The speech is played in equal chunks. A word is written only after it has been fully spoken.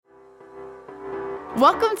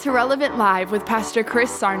Welcome to Relevant Live with Pastor Chris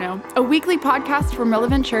Sarno, a weekly podcast from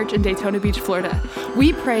Relevant Church in Daytona Beach, Florida.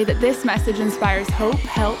 We pray that this message inspires hope,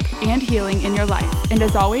 help, and healing in your life. And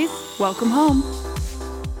as always, welcome home.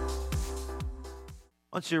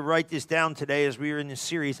 I want you to write this down today as we are in this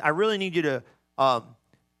series. I really need you to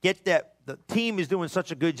get that. The team is doing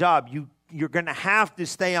such a good job. You're going to have to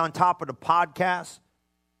stay on top of the podcast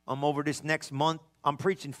over this next month. I'm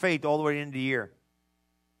preaching faith all the way into the year.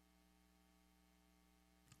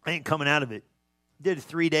 I ain't coming out of it. Did a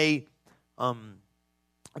 3-day,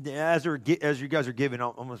 as you guys are giving,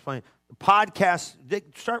 I'm going to explain. The podcast,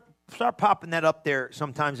 start popping that up there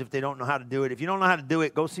sometimes if they don't know how to do it. If you don't know how to do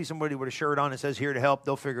it, go see somebody with a shirt on that says here to help.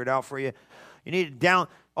 They'll figure it out for you. You need to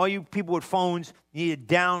all you people with phones, you need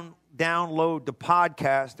to download the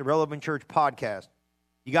podcast, the Relevant Church podcast.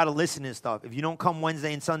 You got to listen to this stuff. If you don't come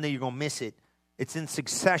Wednesday and Sunday, you're going to miss it. It's in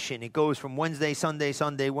succession. It goes from Wednesday, Sunday,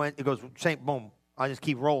 it goes, boom. I just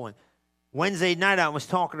keep rolling. Wednesday night, I was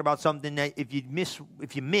talking about something that if you miss,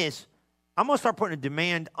 I'm going to start putting a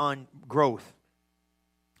demand on growth.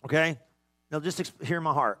 Okay? Now, just hear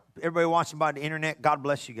my heart. Everybody watching by the internet, God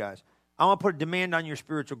bless you guys. I want to put a demand on your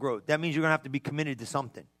spiritual growth. That means you're going to have to be committed to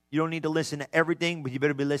something. You don't need to listen to everything, but you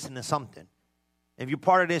better be listening to something. If you're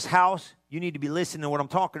part of this house, you need to be listening to what I'm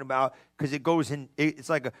talking about because it goes in, it's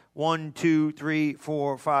like a 1, 2, 3,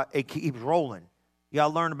 4, 5. It keeps rolling. You got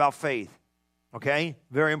to learn about faith. Okay?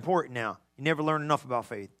 Very important now. You never learn enough about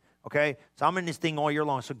faith. Okay? So I'm in this thing all year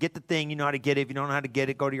long. So get the thing. You know how to get it. If you don't know how to get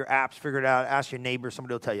it, go to your apps, figure it out, ask your neighbor.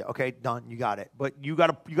 Somebody will tell you. Okay, done. You got it. But you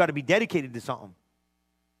got to be dedicated to something.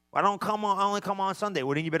 I only come on Sunday.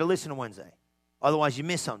 Well, then you better listen to Wednesday. Otherwise, you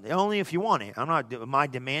miss something. Only if you want it. Am I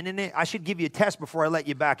demanding it? I should give you a test before I let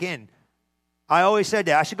you back in. I always said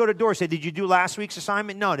that. I should go to the door and say, did you do last week's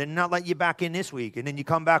assignment? No, then not let you back in this week. And then you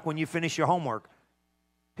come back when you finish your homework.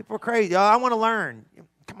 People are crazy. Oh, I want to learn.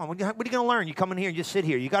 Come on, what are you going to learn? You come in here and just sit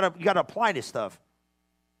here. You got to apply this stuff.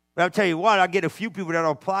 But I'll tell you what, I get a few people that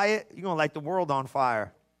will apply it. You're going to light the world on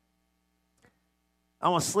fire. I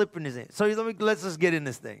want to slip in this thing. So let's just get in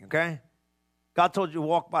this thing, okay? God told you to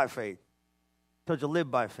walk by faith. Told you to live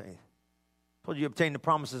by faith. Told you to obtain the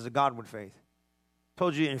promises of God with faith.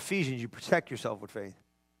 Told you in Ephesians you protect yourself with faith.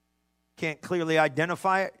 Can't clearly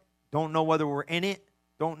identify it. Don't know whether we're in it.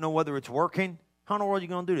 Don't know whether it's working. How in the world are you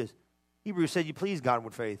going to do this? Hebrews said you please God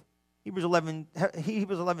with faith. Hebrews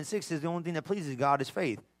 11:6 says the only thing that pleases God is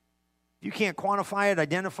faith. If you can't quantify it,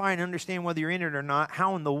 identify, and understand whether you're in it or not,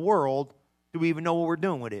 how in the world do we even know what we're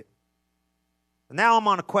doing with it? And now I'm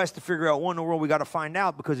on a quest to figure out what in the world we got to find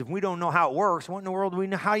out, because if we don't know how it works, what in the world do we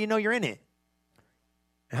know? How you know you're in it?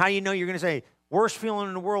 And how you know you're going to say, worst feeling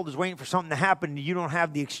in the world is waiting for something to happen and you don't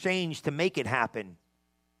have the exchange to make it happen.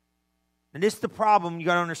 And this is the problem. You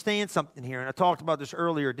got to understand something here. And I talked about this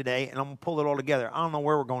earlier today, and I'm going to pull it all together. I don't know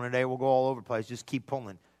where we're going today. We'll go all over the place. Just keep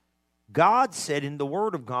pulling. God said in the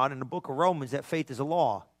Word of God in the book of Romans that faith is a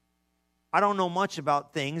law. I don't know much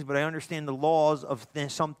about things, but I understand the laws of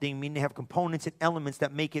something mean they have components and elements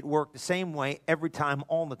that make it work the same way every time,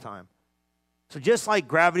 all the time. So just like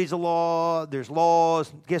gravity's a law, there's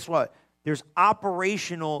laws. Guess what? There's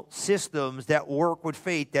operational systems that work with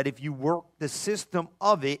faith that if you work the system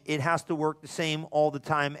of it, it has to work the same all the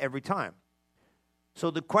time, every time.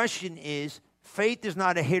 So the question is, faith is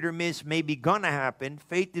not a hit or miss, maybe gonna happen.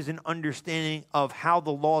 Faith is an understanding of how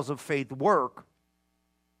the laws of faith work.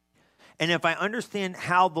 And if I understand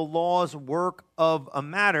how the laws work of a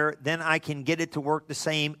matter, then I can get it to work the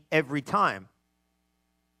same every time.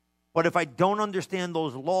 But if I don't understand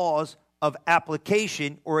those laws of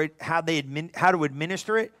application or how to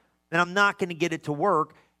administer it, then I'm not going to get it to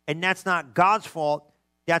work. And that's not God's fault.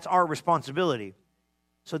 That's our responsibility.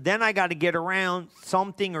 So then I got to get around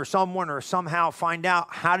something or someone or somehow find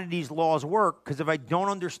out how do these laws work. Because if I don't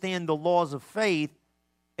understand the laws of faith,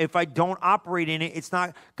 if I don't operate in it,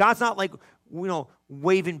 God's not like,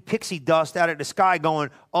 waving pixie dust out of the sky going,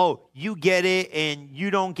 oh, you get it and you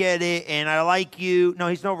don't get it and I like you. No,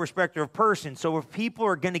 he's no respecter of person. So if people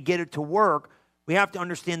are going to get it to work, we have to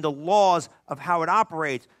understand the laws of how it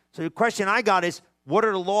operates. So the question I got is, what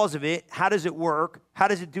are the laws of it? How does it work? How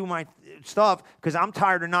does it do my stuff? Because I'm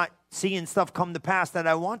tired of not seeing stuff come to pass that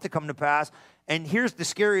I want to come to pass. And here's the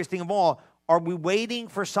scariest thing of all. Are we waiting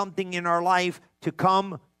for something in our life to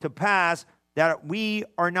come to pass that we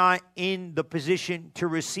are not in the position to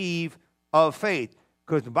receive of faith?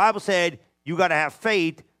 Because the Bible said you got to have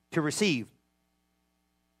faith to receive.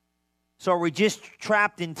 So are we just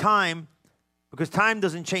trapped in time? Because time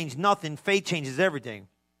doesn't change nothing. Faith changes everything.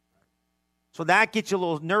 So that gets you a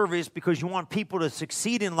little nervous because you want people to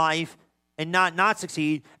succeed in life and not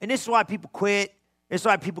succeed. And this is why people quit. This is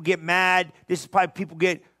why people get mad. This is why people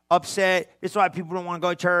get upset. This is why people don't want to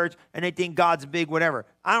go to church, and they think God's big, whatever.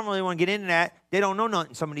 I don't really want to get into that. They don't know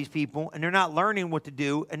nothing, some of these people, and they're not learning what to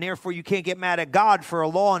do, and therefore you can't get mad at God for a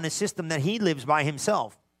law and a system that he lives by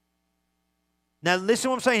himself. Now, listen to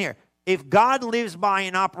what I'm saying here. If God lives by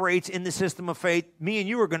and operates in the system of faith, me and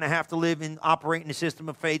you are going to have to live and operate in the system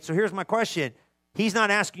of faith. So here's my question. He's not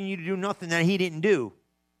asking you to do nothing that he didn't do.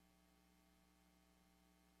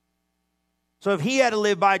 So if he had to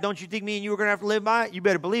live by it, don't you think me and you are going to have to live by it? You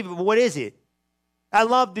better believe it, but what is it? I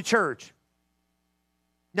love the church.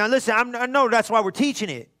 Now listen, I know that's why we're teaching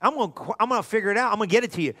it. I'm going to figure it out. I'm going to get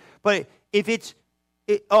it to you. But if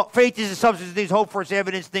faith is the substance of things hoped for, it's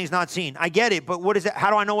evidence of things not seen. I get it, but what is it?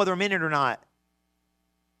 How do I know whether I'm in it or not?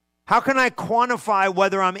 How can I quantify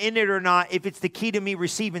whether I'm in it or not if it's the key to me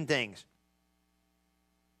receiving things?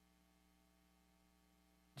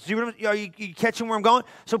 See what are you catching where I'm going?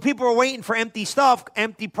 So people are waiting for empty stuff,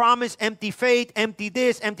 empty promise, empty faith, empty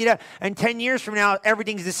this, empty that. And 10 years from now,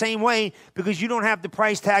 everything's the same way because you don't have the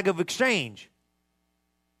price tag of exchange.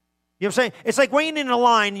 You know what I'm saying? It's like waiting in a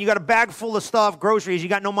line, and you got a bag full of stuff, groceries, you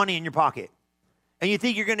got no money in your pocket. And you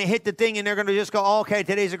think you're going to hit the thing, and they're going to just go, oh, okay,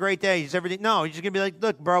 today's a great day. It's everything. No, you're just going to be like,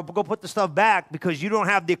 look, bro, go put the stuff back because you don't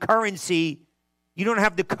have the currency. You don't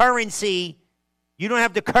have the currency. You don't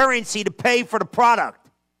have the currency to pay for the product.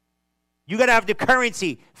 You got to have the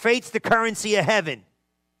currency. Faith's the currency of heaven.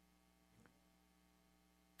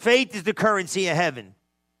 Faith is the currency of heaven.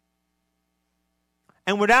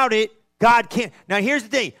 And without it, God can't. Now, here's the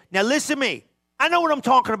thing. Now, listen to me. I know what I'm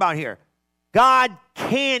talking about here. God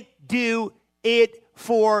can't do it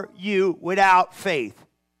for you without faith.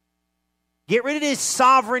 Get rid of this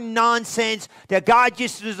sovereign nonsense that God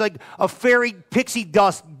just is like a fairy pixie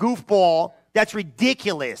dust goofball. That's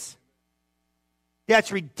ridiculous.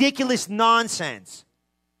 That's ridiculous nonsense.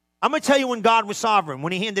 I'm going to tell you when God was sovereign,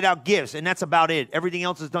 when he handed out gifts, and that's about it. Everything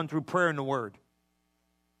else is done through prayer and the word.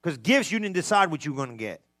 Because gifts, you didn't decide what you were going to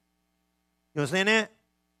get. You understand that?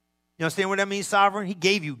 You understand what that means, sovereign? He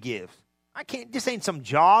gave you gifts. This ain't some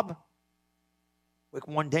job. Like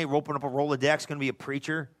one day, we're opening up a Rolodex, going to be a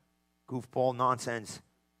preacher. Goofball nonsense.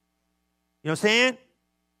 You know what I'm saying?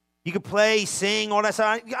 You can play, sing, all that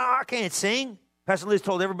stuff. I can't sing. Pastor Liz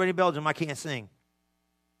told everybody in Belgium I can't sing.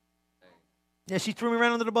 Yeah, she threw me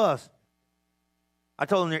right under the bus. I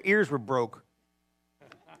told them their ears were broke.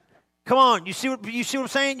 Come on, you see what I'm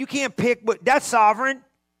saying? You can't pick, but that's sovereign.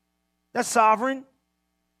 That's sovereign.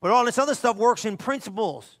 But all this other stuff works in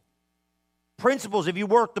principles. Principles, if you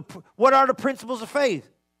work, what are the principles of faith?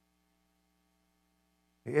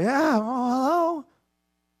 Yeah, well, hello.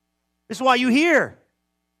 This is why you hear.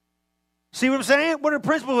 See what I'm saying? What are the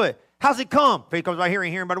principles of it? How's it come? Faith comes by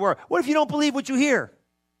hearing, hearing by the word. What if you don't believe what you hear?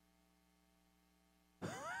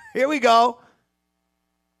 Here we go.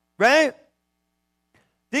 Right?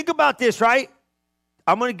 Think about this, right?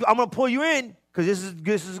 I'm gonna pull you in because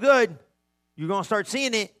this is good. You're gonna start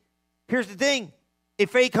seeing it. Here's the thing: if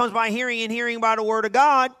faith comes by hearing and hearing by the word of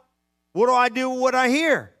God, what do I do with what I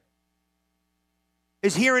hear?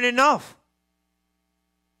 Is hearing enough?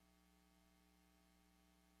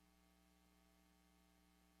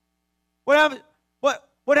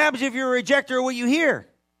 What happens if you're a rejecter of what you hear?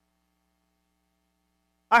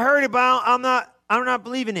 I heard about, I'm not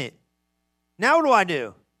believing it. Now what do I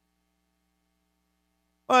do?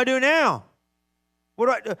 What do I do now? What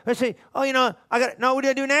do I do? I say, what do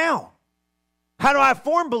I do now? How do I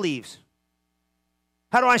form beliefs?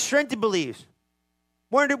 How do I strengthen beliefs?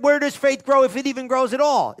 Where does faith grow if it even grows at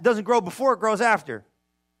all? It doesn't grow before, it grows after.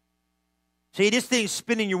 See, this thing's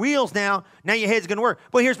spinning your wheels now. Now your head's going to work.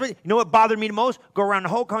 But you know what bothered me the most? Go around the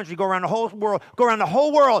whole country, go around the whole world, go around the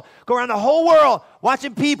whole world,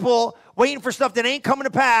 watching people waiting for stuff that ain't coming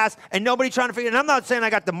to pass, and nobody trying to figure it. And I'm not saying I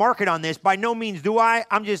got the market on this. By no means do I.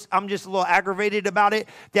 I'm just a little aggravated about it.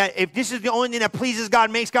 That if this is the only thing that pleases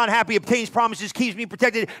God, makes God happy, obtains promises, keeps me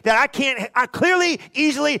protected, that I clearly,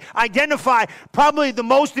 easily identify probably the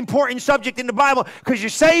most important subject in the Bible, because you're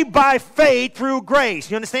saved by faith through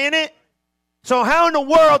grace. You understand it? So how in the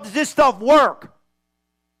world does this stuff work?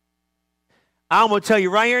 I'm going to tell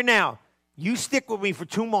you right here now. You stick with me for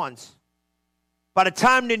 2 months. By the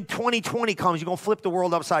time then 2020 comes, you're going to flip the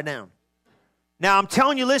world upside down. Now, I'm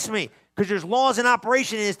telling you, listen to me, because there's laws in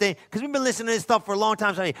operation in this thing, because we've been listening to this stuff for a long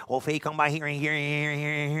time. So, faith come by hearing.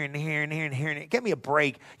 Get me a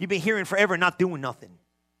break. You've been hearing forever and not doing nothing.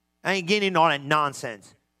 I ain't getting into all that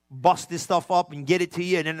nonsense. Bust this stuff up and get it to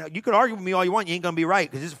you. And then you can argue with me all you want. You ain't going to be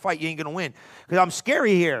right, because this is a fight you ain't going to win. Because I'm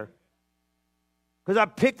scary here. Because I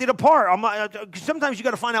picked it apart. Sometimes you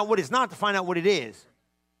got to find out what it's not to find out what it is.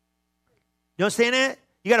 You understand that?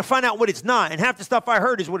 You got to find out what it's not. And half the stuff I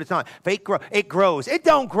heard is what it's not. Faith it grows. It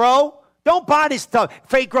don't grow. Don't buy this stuff.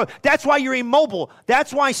 Faith grows. That's why you're immobile.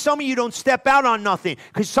 That's why some of you don't step out on nothing.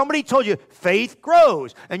 Because somebody told you faith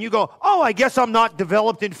grows. And you go, oh, I guess I'm not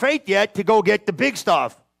developed in faith yet to go get the big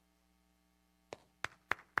stuff.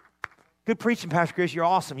 Good preaching, Pastor Chris. You're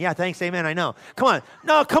awesome. Yeah, thanks. Amen. I know. Come on.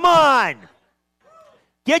 No, come on.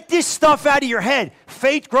 Get this stuff out of your head.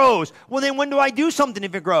 Faith grows. Well, then when do I do something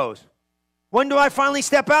if it grows? When do I finally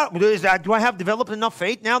step out? Do I have developed enough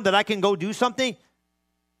faith now that I can go do something?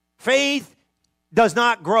 Faith does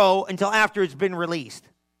not grow until after it's been released.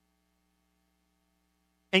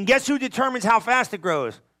 And guess who determines how fast it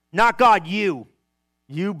grows? Not God, you.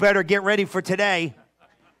 You better get ready for today.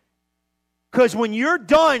 Because when you're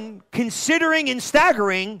done considering and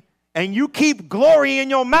staggering, and you keep glory in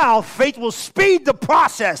your mouth, faith will speed the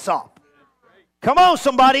process up. Come on,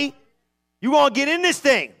 somebody. You're going to get in this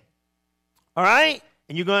thing. All right?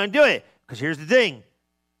 And you're going to do it. Because here's the thing.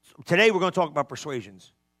 Today we're going to talk about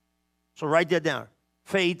persuasions. So write that down.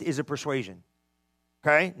 Faith is a persuasion.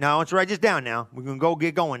 Okay? Now, let's write this down now. We're going to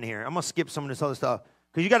get going here. I'm going to skip some of this other stuff.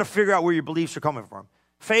 Because you got to figure out where your beliefs are coming from.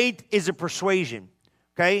 Faith is a persuasion.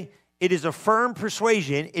 Okay? It is a firm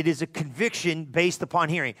persuasion. It is a conviction based upon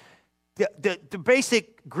hearing. The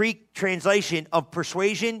basic Greek translation of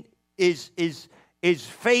persuasion is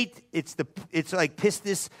faith. It's like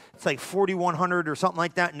pistis. It's like 4100 or something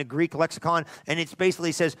like that in the Greek lexicon, and it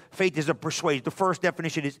basically says faith is a persuasion. The first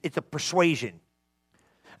definition is it's a persuasion.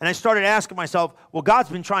 And I started asking myself, well, God's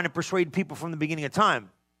been trying to persuade people from the beginning of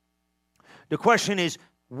time. The question is,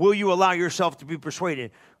 will you allow yourself to be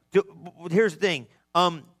persuaded? Here's the thing.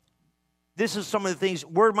 This is some of the things,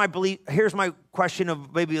 where my belief, here's my question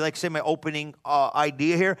of maybe like say my opening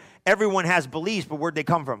idea here. Everyone has beliefs, but where'd they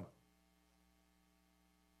come from?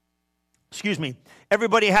 Excuse me.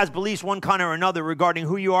 Everybody has beliefs one kind or another regarding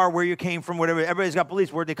who you are, where you came from, whatever. Everybody's got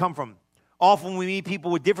beliefs. Where'd they come from? Often we meet people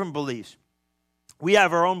with different beliefs. We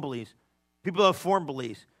have our own beliefs. People have formed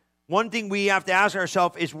beliefs. One thing we have to ask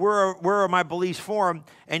ourselves is where are my beliefs formed?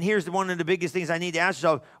 And here's one of the biggest things I need to ask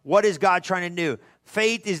yourself. What is God trying to do?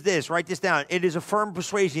 Faith is this. Write this down. It is a firm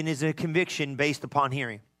persuasion. It is a conviction based upon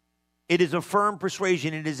hearing. It is a firm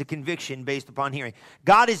persuasion. It is a conviction based upon hearing.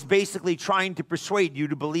 God is basically trying to persuade you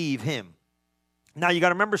to believe him. Now, you got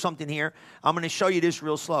to remember something here. I'm going to show you this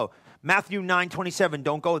real slow. Matthew 9:27,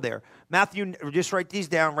 don't go there. Matthew, just write these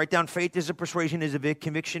down. Write down faith is a persuasion, is a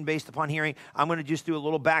conviction based upon hearing. I'm going to just do a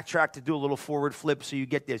little backtrack to do a little forward flip so you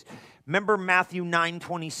get this. Remember Matthew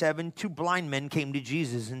 9:27? 2 blind men came to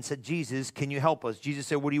Jesus and said, Jesus, can you help us? Jesus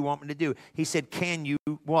said, what do you want me to do? He said, can you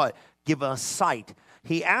what? Give us sight.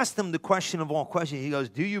 He asked them the question of all questions. He goes,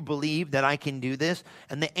 do you believe that I can do this?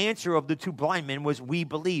 And the answer of the 2 blind men was, we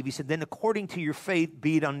believe. He said, then according to your faith,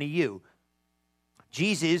 be it unto you.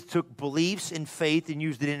 Jesus took beliefs and faith and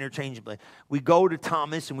used it interchangeably. We go to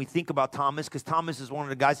Thomas and we think about Thomas because Thomas is one of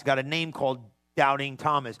the guys who got a name called Doubting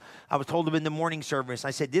Thomas. I was told him in the morning service,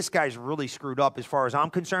 I said, this guy's really screwed up as far as I'm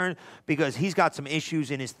concerned because he's got some issues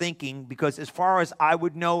in his thinking because as far as I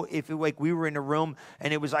would know, if it, like we were in a room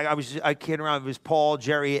and it was like I kid around, it was Paul,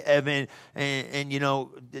 Jerry, Evan, and you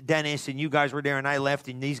know, Dennis, and you guys were there and I left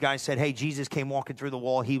and these guys said, hey, Jesus came walking through the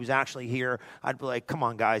wall. He was actually here. I'd be like, come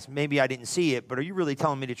on, guys, maybe I didn't see it, but are you really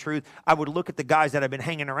telling me the truth? I would look at the guys that I've been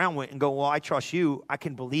hanging around with and go, well, I trust you. I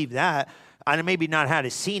can believe that. I maybe not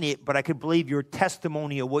had seen it, but I could believe your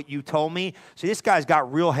testimony of what you told me. So this guy's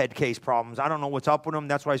got real head case problems. I don't know what's up with him.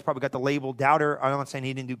 That's why he's probably got the label doubter. I'm not saying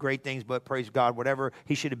he didn't do great things, but praise God, whatever.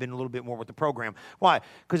 He should have been a little bit more with the program. Why?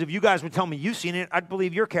 Because if you guys would tell me you've seen it, I'd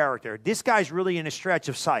believe your character. This guy's really in a stretch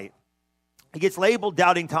of sight. He gets labeled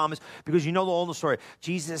Doubting Thomas because you know the whole story.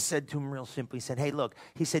 Jesus said to him real simply, he said, hey, look.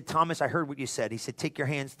 He said, Thomas, I heard what you said. He said, take your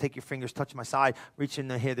hands, take your fingers, touch my side, reach in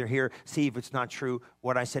the hither here, see if it's not true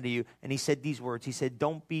what I said to you. And he said these words. He said,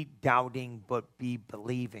 don't be doubting, but be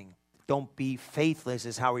believing. Don't be faithless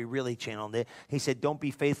is how he really channeled it. He said, don't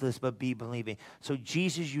be faithless, but be believing. So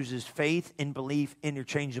Jesus uses faith and belief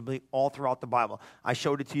interchangeably all throughout the Bible. I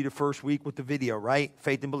showed it to you the first week with the video, right?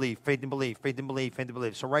 Faith and belief, faith and belief, faith and belief, faith and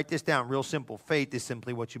belief. So write this down real simple. Faith is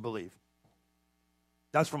simply what you believe.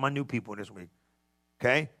 That's for my new people this week,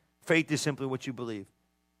 okay? Faith is simply what you believe.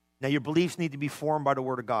 Now, your beliefs need to be formed by the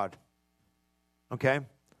Word of God, okay?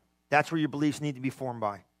 That's where your beliefs need to be formed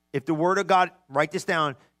by. If the Word of God, write this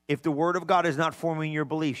down, if the Word of God is not forming your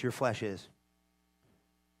beliefs, your flesh is.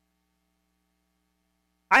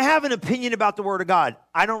 I have an opinion about the Word of God.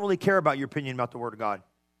 I don't really care about your opinion about the Word of God.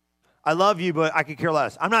 I love you, but I could care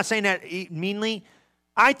less. I'm not saying that meanly.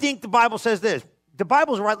 I think the Bible says this. The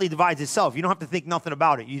Bible rightly divides itself. You don't have to think nothing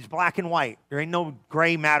about it. It's black and white. There ain't no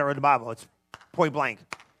gray matter in the Bible. It's point blank.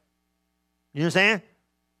 You understand?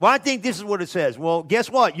 Well, I think this is what it says. Well, guess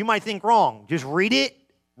what? You might think wrong. Just read it,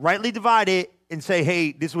 rightly divide it, and say,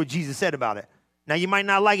 hey, this is what Jesus said about it. Now, you might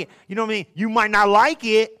not like it. You know what I mean? You might not like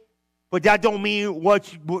it, but that don't mean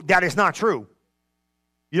that it's not true.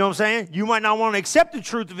 You know what I'm saying? You might not want to accept the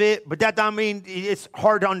truth of it, but that don't mean it's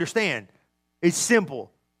hard to understand. It's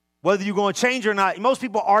simple. Whether you're going to change or not, most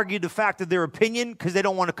people argue the fact of their opinion because they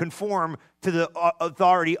don't want to conform to the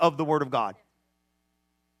authority of the Word of God.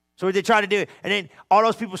 So they try to do it. And then all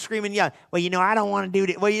those people screaming, yeah, well, you know, I don't want to do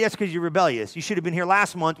that. Well, that's because you're rebellious. You should have been here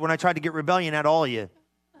last month when I tried to get rebellion out of all of you.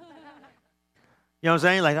 You know what I'm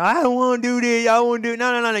saying? Like, I don't want to do this. I won't do it.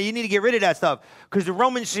 No. You need to get rid of that stuff. Because the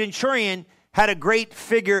Roman centurion had a great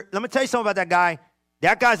figure. Let me tell you something about that guy.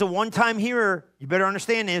 That guy's a one-time hearer. You better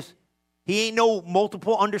understand this. He ain't no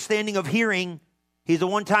multiple understanding of hearing. He's a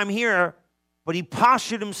one-time hearer. But he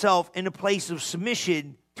postured himself in a place of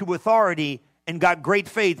submission to authority and got great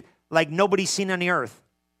faith like nobody's seen on the earth.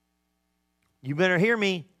 You better hear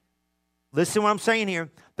me. Listen to what I'm saying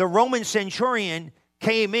here. The Roman centurion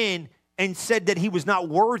came in and said that he was not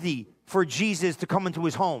worthy for Jesus to come into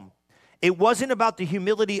his home. It wasn't about the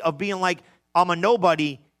humility of being like, I'm a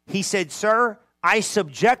nobody. He said, sir, I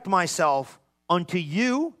subject myself unto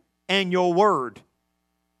you and your word.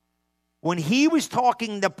 When he was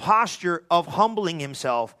talking the posture of humbling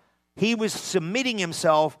himself, he was submitting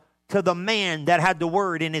himself to the man that had the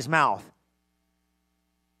word in his mouth.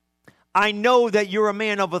 I know that you're a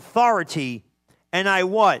man of authority, and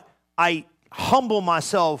I humble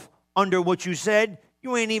myself under what you said.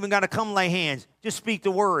 You ain't even got to come lay hands. Just speak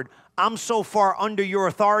the word. I'm so far under your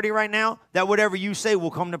authority right now that whatever you say will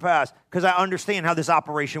come to pass because I understand how this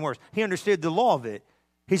operation works. He understood the law of it.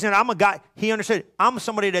 He said, I'm a guy. He understood. I'm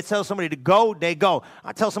somebody that tells somebody to go, they go.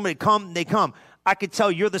 I tell somebody to come, they come. I could tell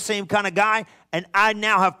you're the same kind of guy, and I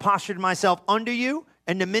now have postured myself under you,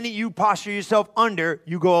 and the minute you posture yourself under,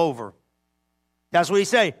 you go over. That's what he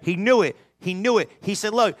said. He knew it. He knew it. He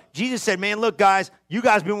said, look, Jesus said, man, look, guys, you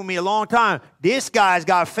guys been with me a long time. This guy's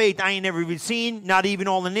got faith I ain't never even seen, not even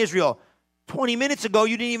all in Israel. 20 minutes ago,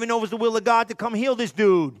 you didn't even know it was the will of God to come heal this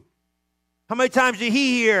dude. How many times did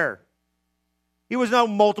he hear? He was no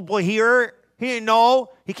multiple hearer. He didn't know.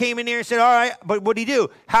 He came in there and said, all right, but what did he do?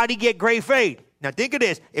 How did he get great faith? Now think of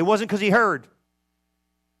this. It wasn't because he heard.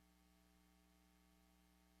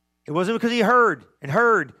 It wasn't because he heard and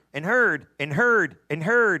heard and heard and heard and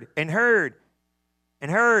heard and heard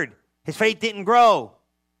and heard. His faith didn't grow.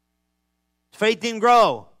 His faith didn't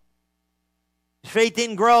grow. His faith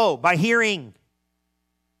didn't grow by hearing.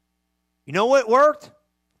 You know what worked?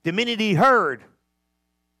 The minute he heard,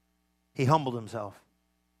 he humbled himself.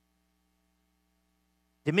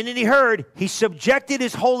 The minute he heard, he subjected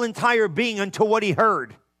his whole entire being unto what he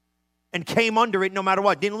heard and came under it no matter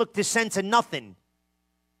what. Didn't look to sense of nothing.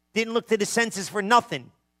 Didn't look to the senses for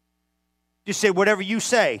nothing. Just say, whatever you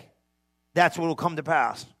say, that's what will come to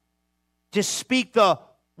pass. Just speak the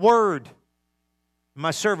word.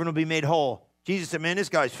 My servant will be made whole. Jesus said, man, this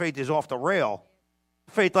guy's faith is off the rail.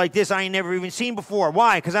 Faith like this I ain't never even seen before.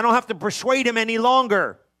 Why? Because I don't have to persuade him any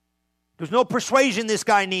longer. There's no persuasion this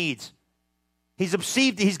guy needs. He's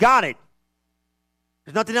obsessed. He's got it.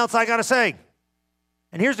 There's nothing else I got to say.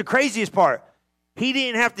 And here's the craziest part. He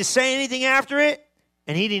didn't have to say anything after it,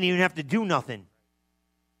 and he didn't even have to do nothing.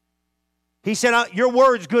 He said, your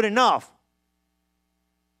word's good enough.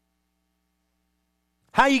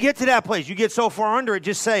 How you get to that place? You get so far under it,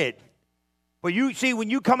 just say it. But you see, when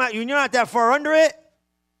you come out, when you're not that far under it,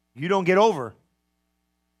 you don't get over.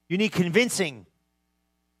 You need convincing.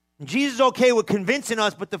 And Jesus is okay with convincing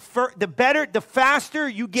us, but the faster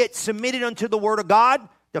you get submitted unto the word of God,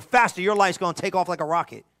 the faster your life's going to take off like a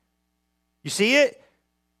rocket. You see it?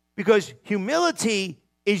 Because humility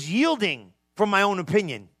is yielding from my own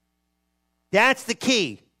opinion. That's the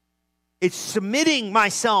key. It's submitting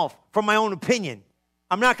myself from my own opinion.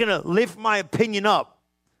 I'm not going to lift my opinion up.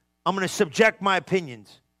 I'm going to subject my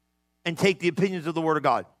opinions and take the opinions of the Word of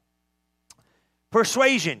God.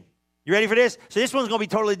 Persuasion. You ready for this? So this one's going to be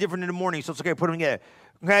totally different in the morning, so it's okay. Put them together.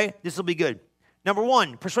 Okay? This will be good. Number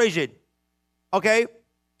one, persuasion. Okay?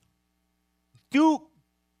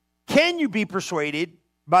 Can you be persuaded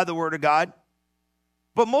by the Word of God?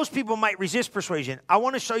 But most people might resist persuasion. I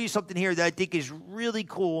want to show you something here that I think is really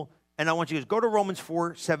cool, and I want you to go to Romans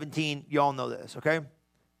 4:17. You all know this, okay?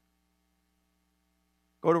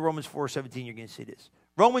 Go to Romans 4:17. You're going to see this.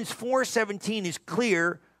 Romans 4:17 is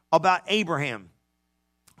clear about Abraham.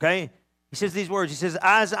 Okay? He says these words. He says,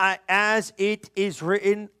 as it is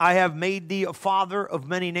written, I have made thee a father of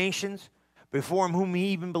many nations, before whom he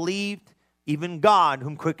even believed, even God,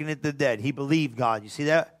 whom quickeneth the dead. He believed God. You see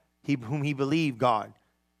that? whom he believed God,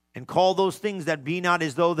 and call those things that be not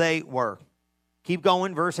as though they were. Keep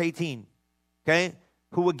going, verse 18. Okay?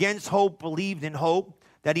 Who against hope believed in hope,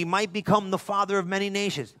 that he might become the father of many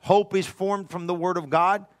nations. Hope is formed from the word of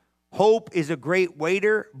God. Hope is a great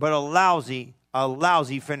waiter, but a lousy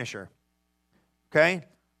finisher. Okay?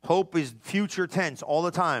 Hope is future tense all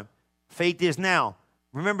the time. Faith is now.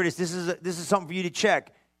 Remember this. This is something for you to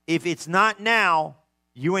check. If it's not now,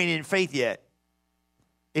 you ain't in faith yet.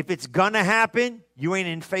 If it's gonna happen, you ain't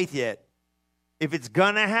in faith yet. If it's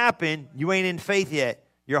gonna happen, you ain't in faith yet.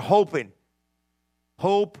 You're hoping.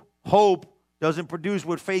 Hope doesn't produce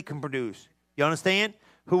what faith can produce. You understand?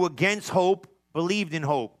 Who against hope believed in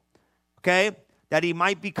hope. Okay? That he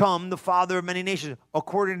might become the father of many nations,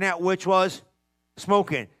 according to that which was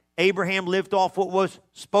spoken. Abraham lived off what was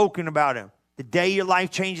spoken about him. The day your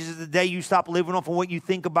life changes is the day you stop living off of what you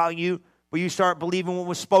think about you, but you start believing what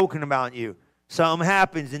was spoken about you. Something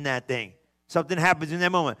happens in that thing. Something happens in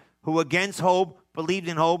that moment. Who against hope believed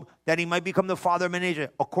in hope, that he might become the father of many nations,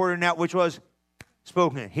 according to that which was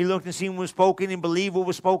spoken. He looked and seen what was spoken and believed what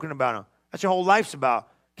was spoken about him. That's your whole life's about.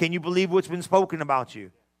 Can you believe what's been spoken about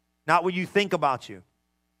you? Not what you think about you.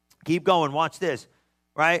 Keep going. Watch this.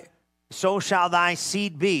 Right? So shall thy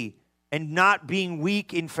seed be, and not being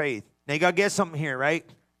weak in faith. Now you got to get something here, right?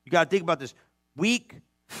 You got to think about this. Weak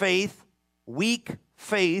faith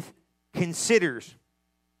considers.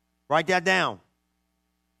 Write that down.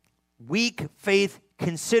 Weak faith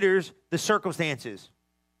considers the circumstances.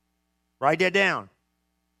 Write that down.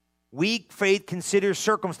 Weak faith considers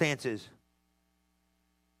circumstances.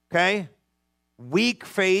 Okay? Weak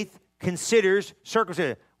faith considers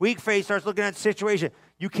circumstances. Weak faith starts looking at the situation.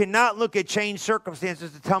 You cannot look at changed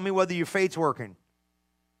circumstances to tell me whether your faith's working.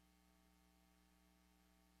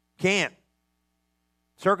 Can't.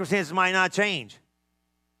 Circumstances might not change.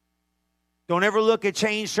 Don't ever look at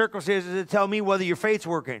changed circumstances to tell me whether your faith's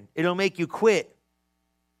working. It'll make you quit.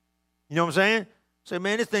 You know what I'm saying? Say,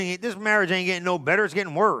 man, this marriage ain't getting no better. It's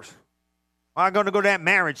getting worse. Why am I going to go to that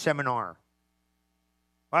marriage seminar?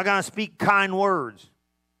 Why am I going to speak kind words?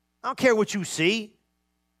 I don't care what you see. You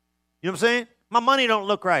know what I'm saying? My money don't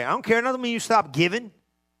look right. I don't care. Nothing mean you stop giving.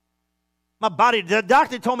 My body, the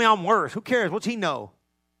doctor told me I'm worse. Who cares? What's he know?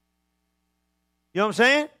 You know what I'm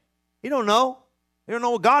saying? He don't know. He don't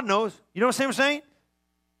know what God knows. You know what I'm saying?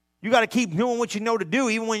 You got to keep doing what you know to do,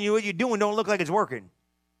 even when what you're doing don't look like it's working.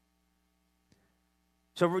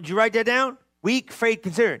 So did you write that down? Weak faith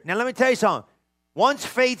considered. Now let me tell you something. Once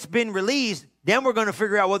faith's been released, then we're going to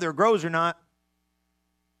figure out whether it grows or not.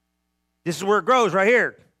 This is where it grows, right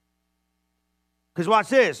here. Because watch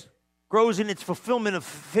this. Grows in its fulfillment of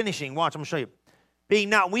finishing. Watch, I'm going to show you. Being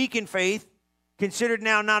not weak in faith, considered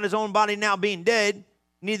now not his own body now being dead,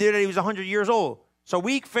 neither that he was 100 years old. So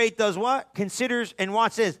weak faith does what? Considers, and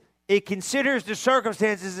watch this. It considers the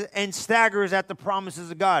circumstances and staggers at the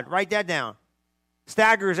promises of God. Write that down.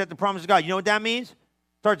 Staggers at the promises of God. You know what that means?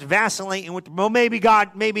 Starts vacillating with, well, maybe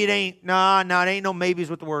God, maybe it ain't. No, it ain't no maybes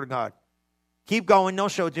with the word of God. Keep going. No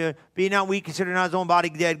show it to you. Being not weak, consider not his own body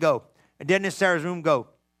dead, go. And dead in Sarah's room, go.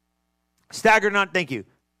 Staggered not, thank you.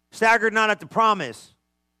 Staggered not at the promise.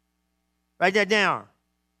 Write that down.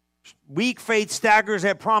 Weak faith staggers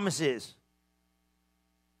at promises.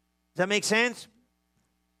 Does that make sense?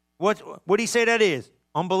 What do he say that is?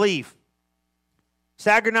 Unbelief.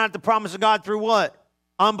 Stagger not at the promise of God through what?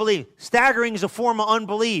 Unbelief. Staggering is a form of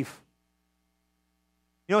unbelief.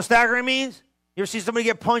 You know what staggering means? You ever see somebody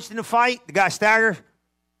get punched in a fight? The guy staggers?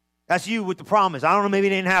 That's you with the promise. I don't know, maybe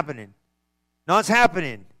it ain't happening. No, it's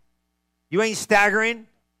happening. You ain't staggering.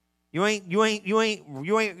 You ain't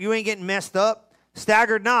getting messed up.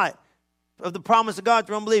 Staggered not of the promise of God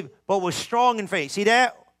through unbelief, but was strong in faith. See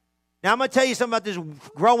that? Now I'm going to tell you something about this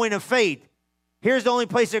growing of faith. Here's the only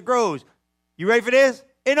place it grows. You ready for this?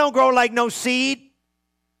 It don't grow like no seed.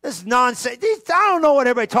 This is nonsense. I don't know what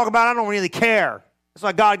everybody talking about. I don't really care. That's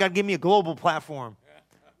why God got to give me a global platform.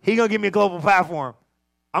 He going to give me a global platform.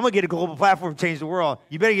 I'm going to get a global platform to change the world.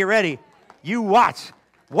 You better get ready. You watch.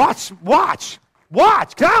 Watch.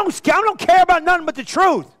 Because I don't care about nothing but the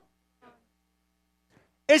truth.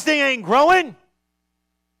 This thing ain't growing.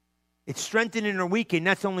 It's strengthening or weakening.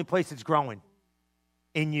 That's the only place it's growing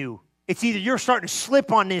in you. It's either you're starting to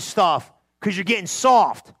slip on this stuff because you're getting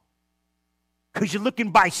soft, because you're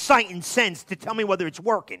looking by sight and sense to tell me whether it's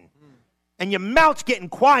working. And your mouth's getting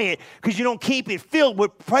quiet because you don't keep it filled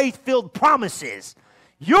with faith-filled promises.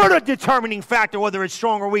 You're the determining factor whether it's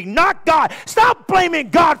strong or weak, not God. Stop blaming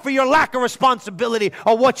God for your lack of responsibility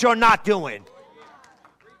or what you're not doing.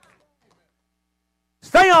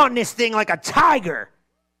 Stay on this thing like a tiger.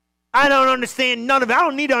 I don't understand none of it. I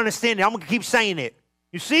don't need to understand it. I'm going to keep saying it.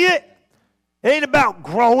 You see it? It ain't about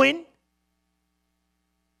growing.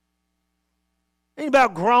 It ain't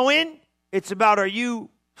about growing. It's about, are you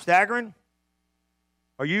staggering?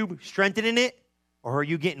 Are you strengthening it? Or are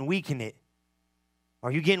you getting weak in it?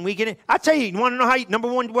 Are you getting weak in it? I tell you, you want to know how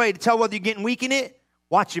number one way to tell whether you're getting weak in it?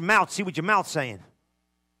 Watch your mouth. See what your mouth's saying.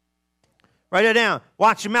 Write that down.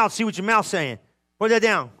 Watch your mouth. See what your mouth's saying. Write that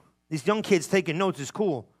down. These young kids taking notes is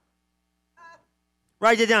cool.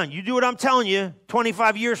 Write that down. You do what I'm telling you,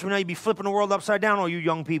 25 years from now, you'll be flipping the world upside down, all you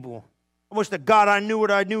young people. I wish to God I knew what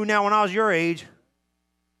I knew now when I was your age.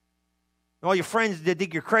 All your friends that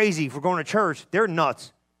think you're crazy for going to church, they're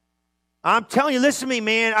nuts. I'm telling you, listen to me,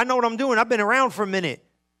 man. I know what I'm doing. I've been around for a minute.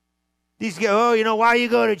 These guys, oh, you know, why you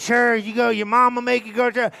go to church? You go, your mama make you go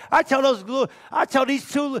to church. I tell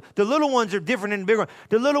these two, the little ones are different than the big ones.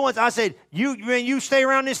 The little ones, I said, when you stay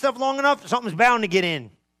around this stuff long enough, something's bound to get in.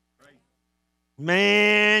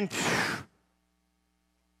 Man,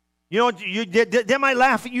 you know, they might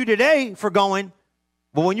laugh at you today for going,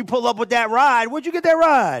 but when you pull up with that ride, where'd you get that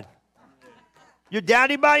ride? Your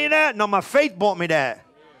daddy buy you that? No, my faith bought me that.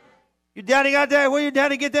 Your daddy got that? Where your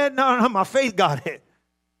daddy get that? No, my faith got it.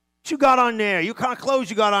 What you got on there? You kind of clothes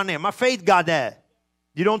you got on there. My faith got that.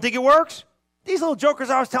 You don't think it works? These little jokers,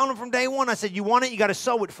 I was telling them from day one, I said, you want it, you got to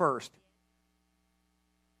sow it first.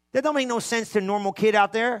 That don't make no sense to a normal kid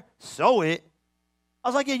out there. Sow it. I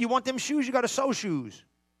was like, yeah, you want them shoes? You got to sew shoes.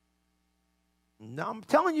 No, I'm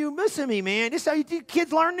telling you, listen to me, man. This is how you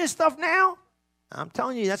kids learn this stuff now. I'm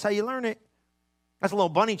telling you, that's how you learn it. That's a little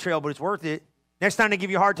bunny trail, but it's worth it. Next time they give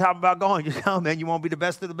you a hard time about going, just tell them, man, you won't be the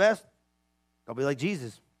best of the best. I'll be like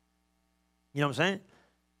Jesus. You know what I'm saying?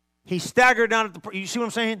 He staggered down at the, you see what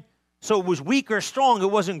I'm saying? So it was weak or strong. It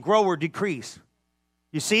wasn't grow or decrease.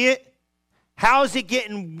 You see it? How is it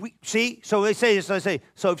getting weak? See? So they say this, I say,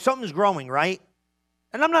 so if something's growing, right?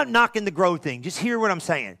 And I'm not knocking the grow thing. Just hear what I'm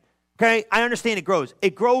saying. Okay? I understand it grows.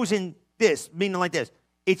 It grows in this, meaning like this.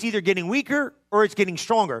 It's either getting weaker or it's getting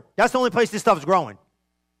stronger. That's the only place this stuff is growing.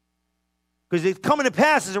 Because it's coming to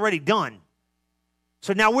pass is already done.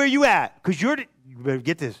 So now where are you at? Because you better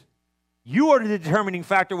get this. You are the determining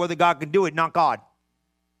factor whether God can do it, not God.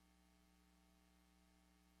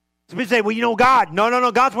 Some people say, well, you know God.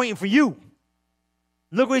 No. God's waiting for you.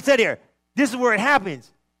 Look what he said here. This is where it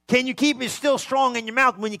happens. Can you keep it still strong in your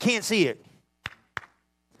mouth when you can't see it?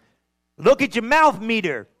 Look at your mouth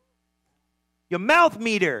meter. Your mouth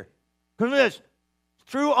meter. Because this,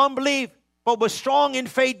 through unbelief, but was strong in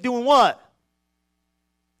faith doing what?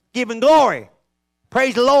 Giving glory.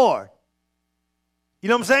 Praise the Lord. You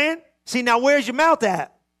know what I'm saying? See, now where's your mouth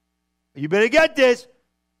at? You better get this.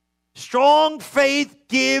 Strong faith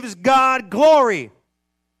gives God glory.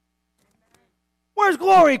 Where's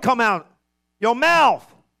glory come out? Your mouth.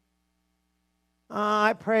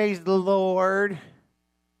 I praise the Lord.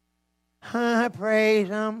 I praise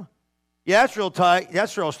him. Yeah, that's real tight.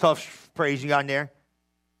 That's real tough praise you got in there.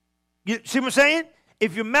 You see what I'm saying?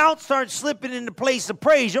 If your mouth starts slipping in the place of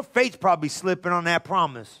praise, your faith's probably slipping on that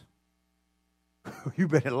promise. You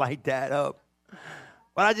better light that up.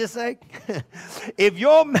 What I just say? If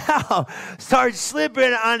your mouth starts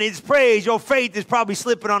slipping on its praise, your faith is probably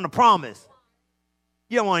slipping on the promise.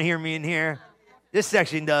 You don't want to hear me in here. This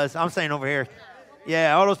section does. I'm saying over here.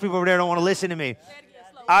 Yeah, all those people over there don't want to listen to me.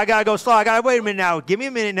 I got to go slow. Wait a minute now. Give me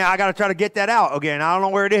a minute now. I got to try to get that out again. I don't know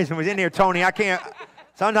where it is. It was in there, Tony.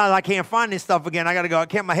 Sometimes I can't find this stuff again. I got to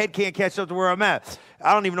go. My head can't catch up to where I'm at.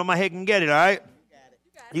 I don't even know my head can get it, all right?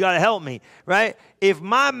 You got to help me, right? If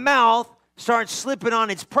my mouth starts slipping on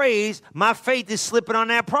its praise, my faith is slipping on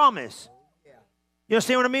that promise. You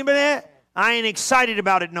understand what I mean by that? I ain't excited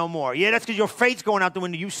about it no more. Yeah, that's because your faith's going out the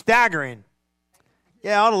window. You staggering.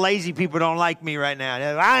 Yeah, all the lazy people don't like me right now.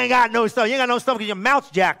 I ain't got no stuff. You ain't got no stuff because your mouth's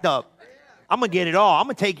jacked up. I'm going to get it all. I'm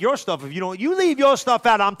going to take your stuff. If you don't, you leave your stuff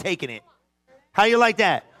out, I'm taking it. How you like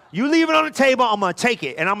that? You leave it on the table, I'm going to take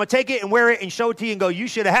it. And I'm going to take it and wear it and show it to you and go, you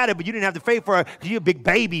should have had it, but you didn't have the faith for it because you're a big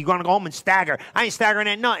baby. You're going to go home and stagger. I ain't staggering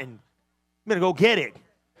at nothing. I'm going to go get it.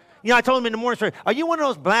 You know, I told him in the morning, story, are you one of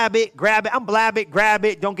those blab it, grab it? I'm blab it, grab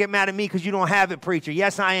it. Don't get mad at me because you don't have it, preacher.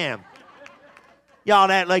 Yes, I am. Y'all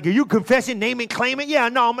that, like, are you confessing, name it, claim it? Yeah,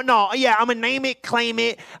 no. Yeah, I'm going to name it, claim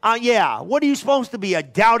it. Yeah, what are you supposed to be? A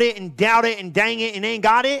doubt it and dang it and ain't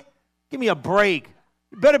got it? Give me a break.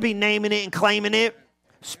 You better be naming it and claiming it,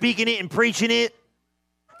 speaking it and preaching it.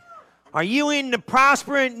 Are you into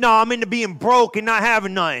prospering? No, I'm into being broke and not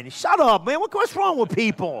having nothing. Shut up, man. What's wrong with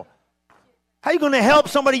people? How you going to help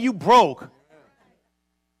somebody you broke?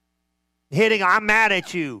 Hitting, I'm mad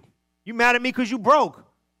at you. You mad at me because you broke.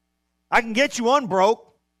 I can get you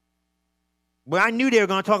unbroke. But I knew they were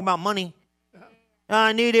going to talk about money.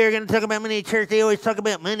 I knew they were going to talk about money at church. They always talk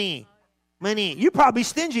about money. Money. You probably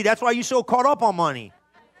stingy. That's why you're so caught up on money.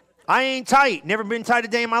 I ain't tight. Never been tight a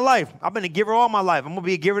day in my life. I've been a giver all my life. I'm going to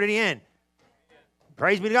be a giver to the end.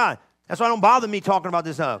 Praise be to God. That's why it don't bother me talking about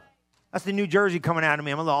this stuff. That's the New Jersey coming out of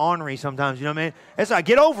me. I'm a little ornery sometimes, you know what I mean? It's like,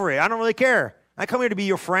 get over it. I don't really care. I come here to be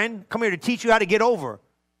your friend. Come here to teach you how to get over.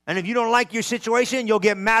 And if you don't like your situation, you'll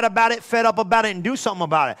get mad about it, fed up about it, and do something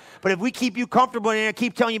about it. But if we keep you comfortable and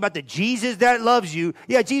keep telling you about the Jesus that loves you,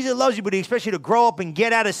 yeah, Jesus loves you, but he expects you to grow up and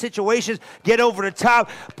get out of situations, get over the top,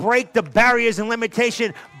 break the barriers and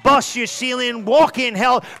limitation, bust your ceiling, walk in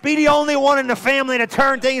hell, be the only one in the family to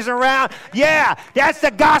turn things around. Yeah, that's the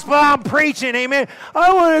gospel I'm preaching, amen.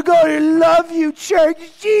 I want to go to love you,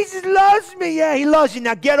 church. Jesus loves me. Yeah, he loves you.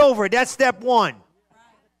 Now get over it. That's step one.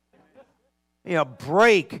 Yeah,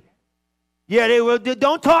 break. Yeah, they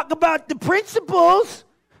don't talk about the principles,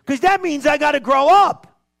 because that means I got to grow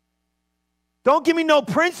up. Don't give me no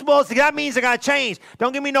principles, because that means I got to change.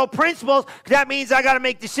 Don't give me no principles, because that means I got to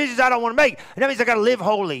make decisions I don't want to make. And that means I got to live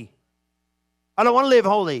holy. I don't want to live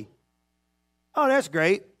holy. Oh, that's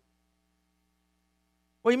great.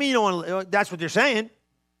 What do you mean you don't want to? That's what they're saying.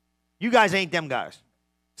 You guys ain't them guys.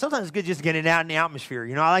 Sometimes it's good just getting it out in the atmosphere.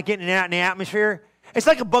 You know, I like getting it out in the atmosphere. It's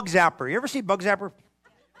like a bug zapper. You ever see bug zapper?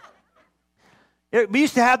 We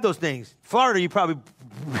used to have those things. Florida, you probably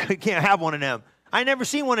can't have one of them. I never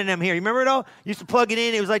seen one of them here. You remember though? You used to plug it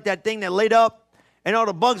in. It was like that thing that lit up, and all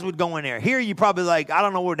the bugs would go in there. Here, you probably like, I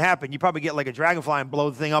don't know what would happen. You probably get like a dragonfly and blow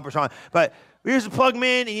the thing up or something. But we used to plug them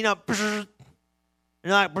in, and you know,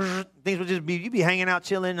 things would just be, you'd be hanging out,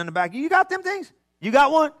 chilling in the back. You got them things? You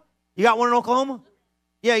got one? You got one in Oklahoma?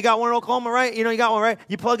 Yeah, you got one in Oklahoma, right? You know, you got one, right?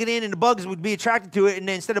 You plug it in, and the bugs would be attracted to it, and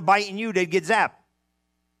then instead of biting you, they'd get zapped.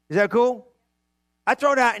 Is that cool? I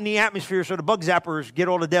throw that in the atmosphere so the bug zappers get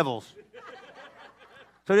all the devils.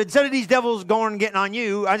 So instead of these devils going and getting on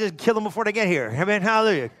you, I just kill them before they get here. Amen,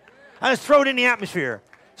 hallelujah. I just throw it in the atmosphere.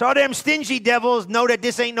 So all them stingy devils know that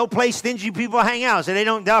this ain't no place stingy people hang out. So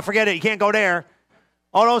they'll forget it. You can't go there.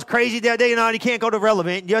 All those crazy, you know, you can't go to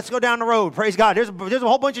Relevant. You just go down the road. Praise God. There's a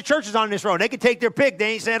whole bunch of churches on this road. They can take their pick.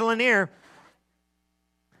 They ain't settling here.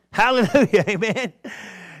 Hallelujah. Amen.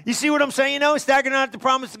 You see what I'm saying? You know, staggering out the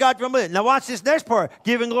promise of God. Now watch this next part.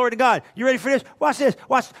 Giving glory to God. You ready for this? Watch this.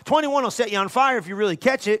 Watch. 21 will set you on fire if you really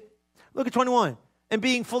catch it. Look at 21. And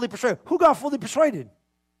being fully persuaded. Who got fully persuaded?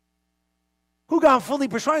 Who got fully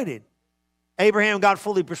persuaded? Abraham got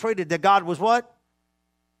fully persuaded that God was what?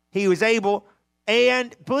 He was able.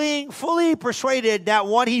 And being fully persuaded that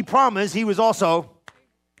what he promised, he was also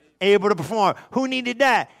able to perform. Who needed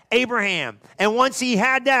that? Abraham. And once he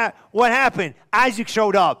had that, what happened? Isaac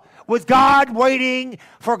showed up. Was God waiting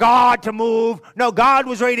for God to move? No, God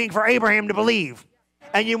was waiting for Abraham to believe.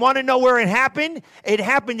 And you want to know where it happened? It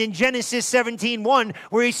happened in Genesis 17:1,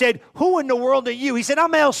 where he said, who in the world are you? He said,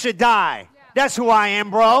 I'm El Shaddai. That's who I am,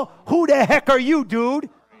 bro. Who the heck are you, dude?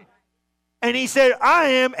 And he said, I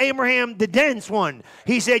am Abraham, the dense one.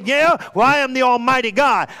 He said, yeah, well, I am the Almighty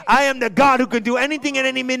God. I am the God who can do anything at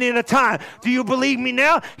any minute at a time. Do you believe me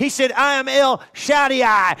now? He said, I am El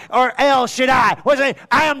Shaddai, or El Shaddai. What's that?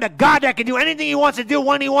 I am the God that can do anything he wants to do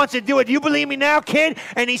when he wants to do it. Do you believe me now, kid?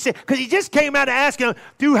 And he said, because he just came out to ask him,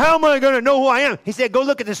 dude, how am I going to know who I am? He said, go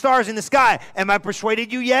look at the stars in the sky. Am I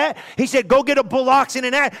persuaded you yet? He said, go get a bull oxen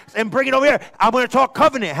and that and bring it over here. I'm going to talk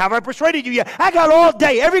covenant. Have I persuaded you yet? I got all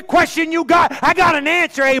day. Every question you got, I got an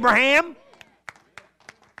answer, Abraham.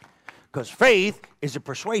 Because faith is a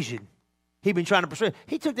persuasion. He'd been trying to persuade.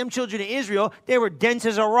 He took them children of Israel. They were dense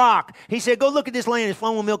as a rock. He said, go look at this land. It's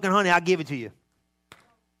flowing with milk and honey. I'll give it to you.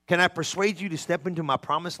 Can I persuade you to step into my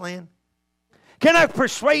promised land? Can I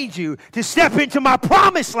persuade you to step into my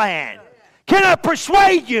promised land? Can I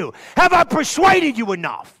persuade you? Have I persuaded you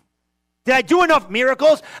enough? Did I do enough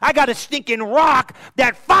miracles? I got a stinking rock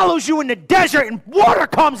that follows you in the desert and water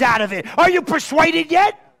comes out of it. Are you persuaded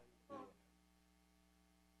yet?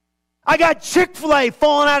 I got Chick-fil-A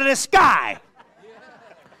falling out of the sky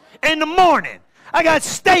in the morning. I got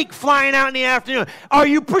steak flying out in the afternoon. Are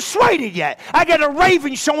you persuaded yet? I got a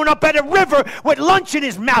raven showing up at a river with lunch in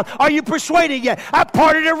his mouth. Are you persuaded yet? I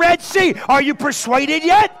parted the Red Sea. Are you persuaded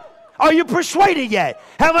yet? Are you persuaded yet?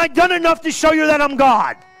 Have I done enough to show you that I'm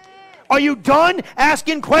God? Are you done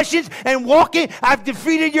asking questions and walking? I've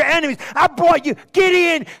defeated your enemies. I brought you.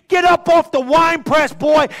 Gideon, get up off the wine press,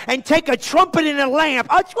 boy, and take a trumpet and a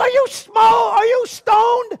lamp. Are you small? Are you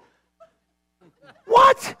stoned?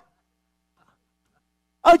 What?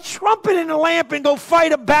 A trumpet and a lamp and go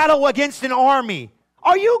fight a battle against an army.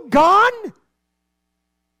 Are you gone?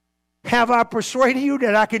 Have I persuaded you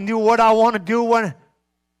that I can do what I want to do when...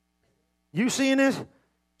 You seeing this?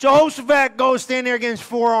 Jehoshaphat, go stand there against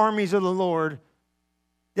 4 armies of the Lord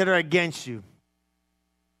that are against you.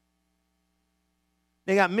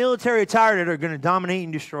 They got military attire that are going to dominate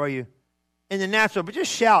and destroy you in the natural, but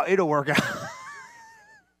just shout, it'll work out.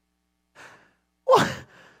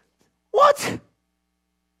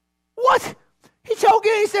 What? He told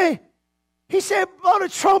you, he said, blow the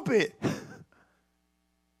trumpet,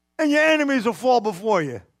 and your enemies will fall before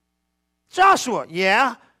you. Joshua,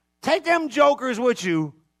 yeah, take them jokers with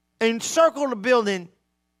you and circle the building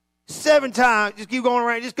 7 times. Just keep going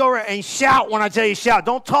around. Just go around and shout when I tell you shout.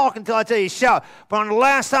 Don't talk until I tell you shout. But on the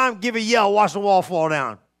last time, give a yell. Watch the wall fall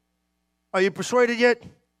down. Are you persuaded yet?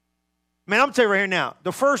 Man, I'm telling you right here now,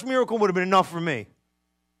 the first miracle would have been enough for me.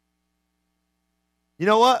 You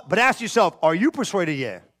know what? But ask yourself, are you persuaded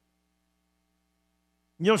yet?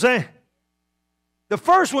 You know what I'm saying? The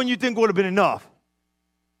first one you think would have been enough.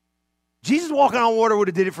 Jesus walking on water would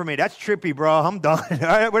have did it for me. That's trippy, bro. I'm done. All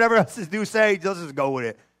right? Whatever else this dude say, let's just go with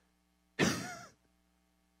it.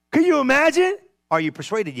 Can you imagine? Are you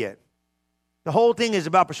persuaded yet? The whole thing is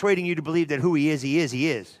about persuading you to believe that who he is, he is, he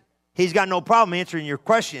is. He's got no problem answering your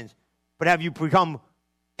questions, but have you become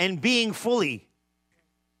and being fully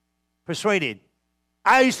persuaded?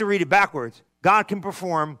 I used to read it backwards. God can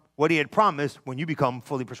perform what he had promised when you become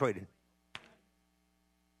fully persuaded.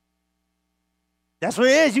 That's what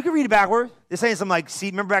it is. You can read it backwards. This ain't some like, see,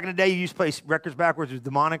 remember back in the day you used to play records backwards, it was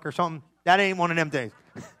demonic or something? That ain't one of them things.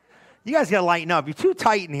 You guys got to lighten up. You're too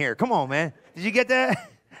tight in here. Come on, man. Did you get that?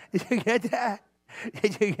 Did you get that?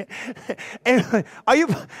 And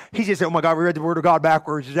he just said, oh my God, we read the word of God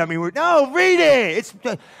backwards. Does that mean no, read it.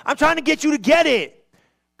 I'm trying to get you to get it.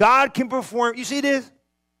 God can perform, you see this?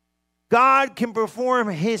 God can perform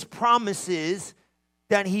his promises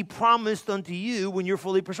that he promised unto you when you're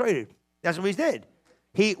fully persuaded. That's what he did.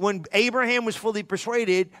 When Abraham was fully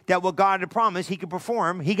persuaded that what God had promised he could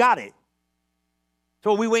perform, he got it.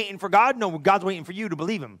 So are we waiting for God? No, God's waiting for you to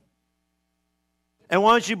believe him. And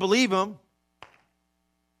once you believe him,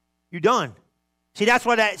 you're done. See, that's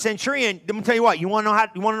why that centurion, let me tell you what, you want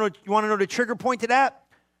to know the trigger point to that?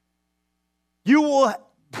 You will,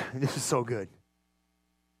 this is so good.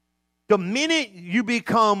 The minute you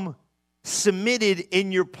become submitted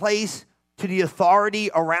in your place to the authority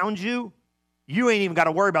around you, you ain't even got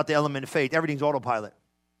to worry about the element of faith. Everything's autopilot.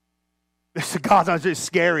 This is just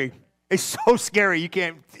scary. It's so scary you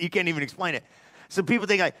can't even explain it. So people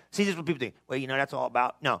think see, this is what people think. Well, that's all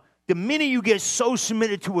about. No. The minute you get so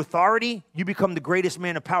submitted to authority, you become the greatest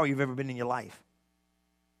man of power you've ever been in your life.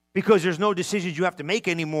 Because there's no decisions you have to make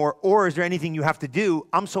anymore, or is there anything you have to do?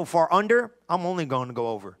 I'm so far under, I'm only going to go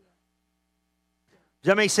over. Does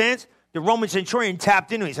that make sense? The Roman centurion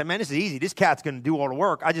tapped into it. He said, man, this is easy. This cat's going to do all the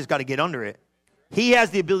work. I just got to get under it. He has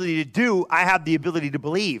the ability to do. I have the ability to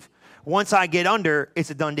believe. Once I get under, it's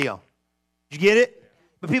a done deal. Did you get it?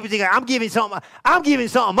 But people think, I'm giving something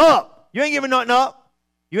up. You ain't giving nothing up.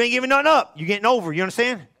 You ain't giving nothing up. You're getting over. You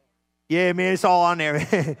understand? Yeah, man, it's all on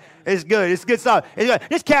there. It's good. It's good stuff. It's good.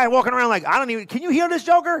 This cat walking around like, can you heal this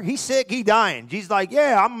joker? He's sick. He's dying. Jesus like,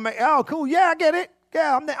 oh, cool. Yeah, I get it.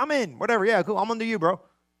 Yeah, I'm in. Whatever. Yeah, cool. I'm under you, bro.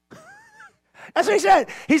 That's what he said.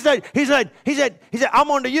 He said,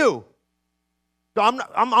 I'm under you. So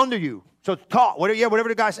I'm under you. So talk. Whatever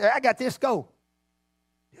the guy said, I got this, go.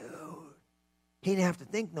 Dude, he didn't have to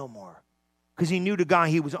think no more. Because he knew the guy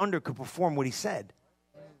he was under could perform what he said.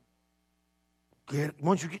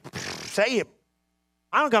 Once you say it.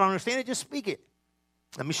 I don't got to understand it, just speak it.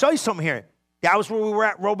 Let me show you something here. That was where we were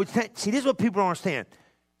at Romans 10. See, this is what people don't understand.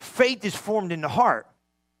 Faith is formed in the heart.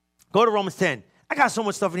 Go to Romans 10. I got so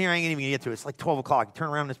much stuff in here I ain't even going to get to it. It's like 12 o'clock. You turn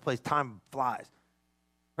around this place, time flies.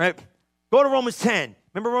 Right? Go to Romans 10.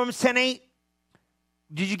 Remember Romans 10:8?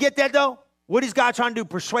 Did you get that, though? What is God trying to do?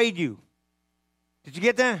 Persuade you. Did you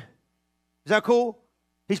get that? Is that cool?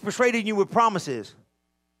 He's persuading you with promises.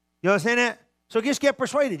 You understand that? So just get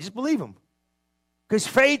persuaded. Just believe him. Because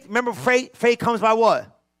faith, remember, faith comes by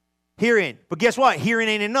what? Hearing. But guess what? Hearing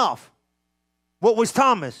ain't enough. What was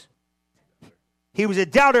Thomas? He was a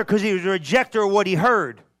doubter because he was a rejecter of what he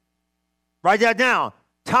heard. Write that down.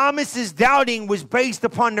 Thomas's doubting was based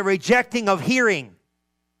upon the rejecting of hearing.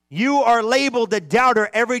 You are labeled a doubter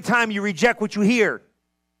every time you reject what you hear.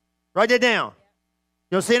 Write that down.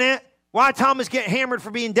 You understand that? Why Thomas get hammered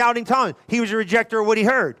for being doubting Thomas? He was a rejecter of what he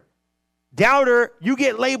heard. Doubter, you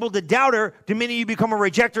get labeled a doubter the minute you become a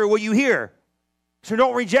rejecter of what you hear. So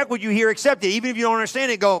don't reject what you hear, accept it. Even if you don't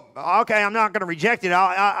understand it, go, okay, I'm not going to reject it.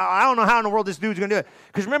 I don't know how in the world this dude's going to do it.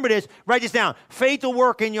 Because remember this, write this down. Faith will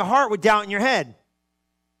work in your heart with doubt in your head.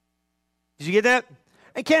 Did you get that?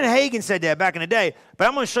 And Kenneth Hagin said that back in the day. But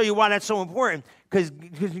I'm going to show you why that's so important. Because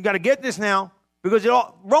you got to get this now. Because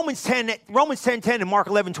Romans 10:10 and Mark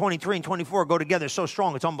 11:23 and 24 go together so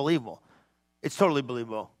strong, it's unbelievable. It's totally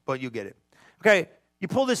believable, but you get it. Okay, you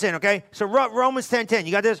pull this in, okay? So Romans 10:10,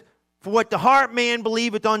 you got this? For what the heart man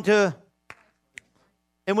believeth unto,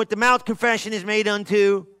 and what the mouth confession is made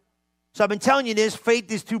unto. So I've been telling you this,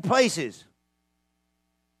 faith is two places.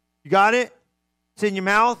 You got it? It's in your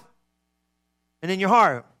mouth and in your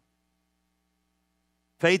heart.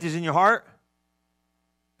 Faith is in your heart.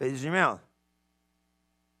 Faith is in your mouth.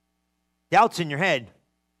 Doubt's in your head.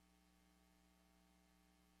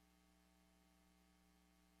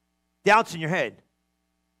 Doubt's in your head.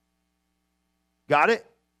 Got it?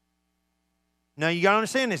 Now, you got to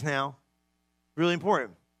understand this now. Really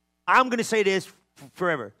important. I'm going to say this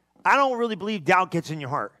forever. I don't really believe doubt gets in your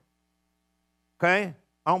heart. Okay?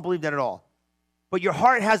 I don't believe that at all. But your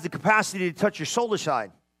heart has the capacity to touch your soulish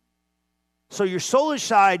side. So your soulish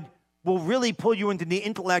side will really pull you into the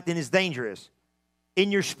intellect and is dangerous.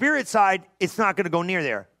 In your spirit side, it's not going to go near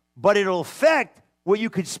there. But it'll affect what you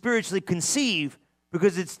could spiritually conceive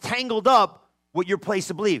because it's tangled up with your place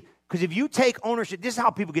to believe. Because if you take ownership, this is how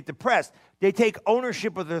people get depressed. They take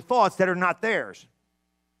ownership of their thoughts that are not theirs.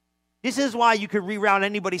 This is why you could reroute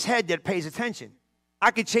anybody's head that pays attention.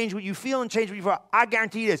 I could change what you feel and change what you feel. I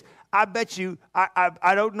guarantee you this. I bet you,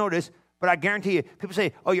 I don't know this, but I guarantee you, people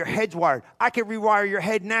say, oh, your head's wired. I can rewire your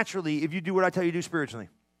head naturally if you do what I tell you to do spiritually.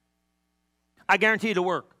 I guarantee it'll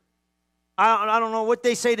work. I don't know what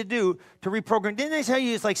they say to do to reprogram. Didn't they tell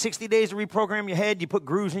you it's like 60 days to reprogram your head? You put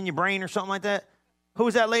grooves in your brain or something like that? Who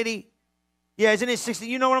was that lady? Yeah, isn't it 60?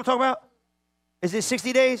 You know what I'm talking about? Is it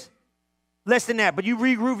 60 days? Less than that, but you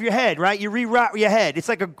re-groove your head, right? You reroute your head. It's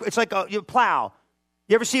like you plow.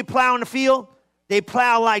 You ever see a plow in the field? They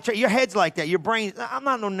plow like, your head's like that. Your brain, I'm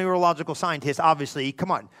not no neurological scientist, obviously. Come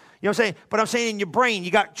on. You know what I'm saying? But I'm saying in your brain,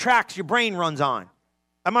 you got tracks your brain runs on.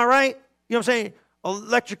 Am I right? You know what I'm saying?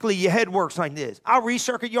 Electrically, your head works like this. I'll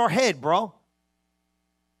recircuit your head, bro.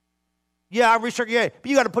 Yeah, I'll recircuit your head. But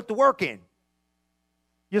you got to put the work in.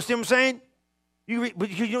 You see what I'm saying?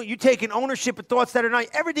 You're taking ownership of thoughts that are not.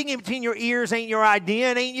 Everything in between your ears ain't your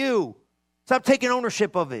idea. It ain't you. Stop taking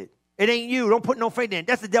ownership of it. It ain't you. Don't put no faith in it.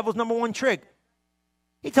 That's the devil's number one trick.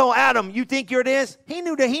 He told Adam, you think you're this? He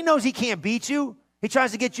knew that. He knows he can't beat you. He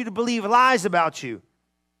tries to get you to believe lies about you.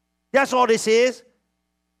 That's all this is.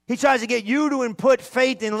 He tries to get you to input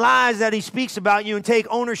faith in lies that he speaks about you and take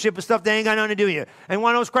ownership of stuff that ain't got nothing to do with you. And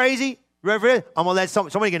one of those crazy? Ready for this? I'm going to let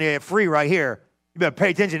somebody going to get free right here. You better pay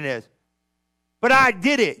attention to this. But I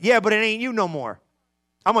did it. Yeah, but it ain't you no more.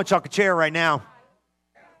 I'm going to chuck a chair right now.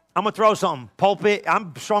 I'm going to throw something. Pulpit.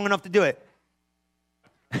 I'm strong enough to do it.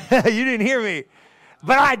 You didn't hear me.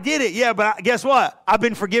 But I did it. Yeah, but guess what? I've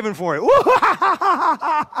been forgiven for it.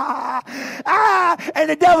 And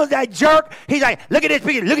the devil's that jerk. He's like, look at this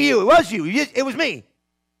picture. Look at you. It was you. It was me.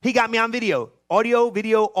 He got me on video. Audio,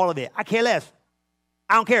 video, all of it. I care less.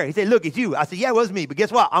 I don't care. He said, look, it's you. I said, yeah, it was me. But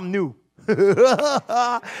guess what? I'm new.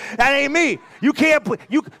 That ain't me. You can't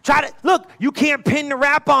you can't pin the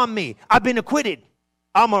rap on me. I've been acquitted.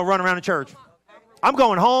 I'm going to run around the church. I'm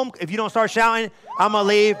going home. If you don't start shouting, I'm going to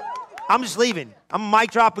leave. I'm just leaving. I'm a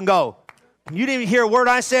mic drop and go. You didn't hear a word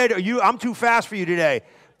I said, or I'm too fast for you today.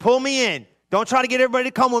 Pull me in. Don't try to get everybody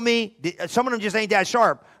to come with me. Some of them just ain't that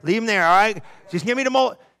sharp. Leave them there, all right? Just give me the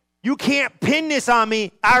most. You can't pin this on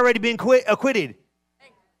me. I already been acquitted.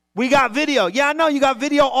 We got video. Yeah, I know you got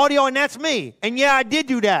video, audio, and that's me. And yeah, I did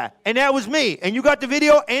do that. And that was me. And you got the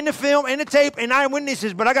video and the film and the tape and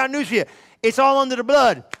eyewitnesses. But I got news for you. It's all under the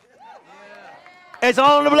blood. It's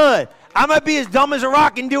all under the blood. I might be as dumb as a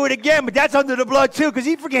rock and do it again, but that's under the blood too, because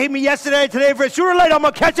he forgave me yesterday and today. Sooner or later, I'm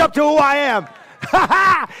going to catch up to who I am.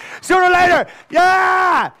 Sooner or later,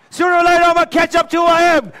 yeah. Sooner or later, I'm going to catch up to who I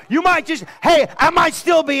am. You might I might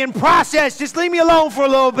still be in process. Just leave me alone for a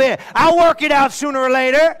little bit. I'll work it out sooner or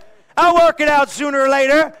later.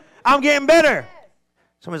 I'm getting better.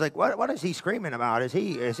 Somebody's like, what is he screaming about? Is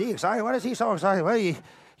he excited? What is he so excited?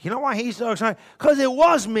 You know why he's so excited? Because it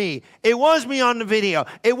was me. It was me on the video.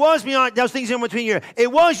 It was me on those things in between you.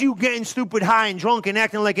 It was you getting stupid high and drunk and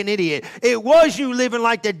acting like an idiot. It was you living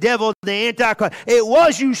like the devil, the Antichrist. It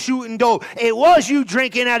was you shooting dope. It was you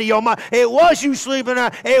drinking out of your mouth. It was you sleeping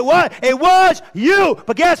out. It was you.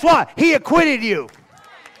 But guess what? He acquitted you.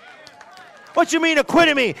 What you mean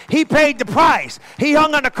acquitted me? He paid the price. He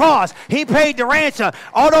hung on the cross. He paid the ransom.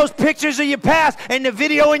 All those pictures of your past and the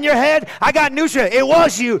video in your head, I got news for you. It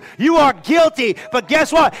was you. You are guilty. But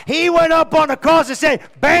guess what? He went up on the cross and said,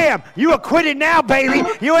 bam, you acquitted now, baby.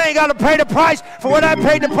 You ain't got to pay the price for what I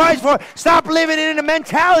paid the price for. Stop living in the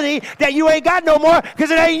mentality that you ain't got no more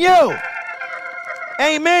because it ain't you.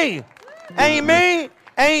 Ain't me. Ain't me.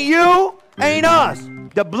 Ain't you. Ain't us.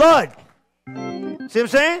 The blood. See what I'm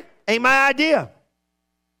saying? Ain't my idea.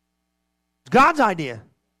 It's God's idea.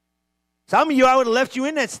 Some of you, I would have left you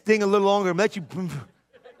in that thing a little longer and let you.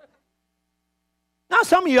 Now,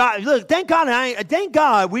 some of you, look, thank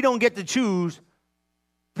God we don't get to choose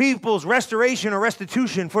people's restoration or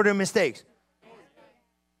restitution for their mistakes.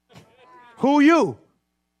 Who you?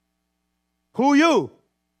 Who you?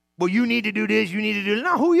 Well, you need to do this, you need to do that.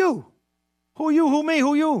 No, who you? Who you? Who me?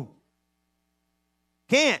 Who you?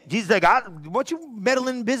 Can't. Jesus is like, what you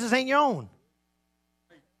meddling in business ain't your own.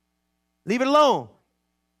 Leave it alone.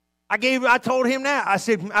 I told him that. I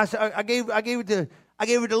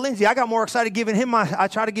gave it to Lindsay. I got more excited giving him I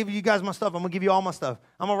try to give you guys my stuff. I'm going to give you all my stuff.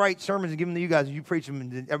 I'm going to write sermons and give them to you guys. You preach them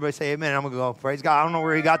and everybody say amen. I'm going to go, praise God. I don't know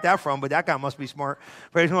where he got that from, but that guy must be smart.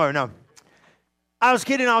 Praise the Lord. No. I was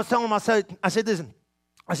kidding. I was telling him, I said, listen.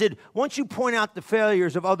 I said, once you point out the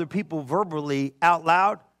failures of other people verbally out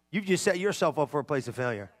loud, you've just set yourself up for a place of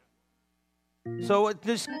failure. So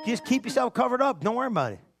just keep yourself covered up. Don't worry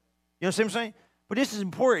about it. You know what I'm saying? But this is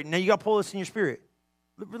important. Now, you got to pull this in your spirit.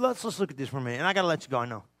 Let's look at this for a minute. And I got to let you go, I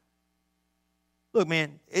know. Look,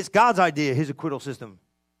 man, it's God's idea, his acquittal system.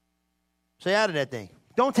 Stay out of that thing.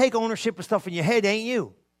 Don't take ownership of stuff in your head. It ain't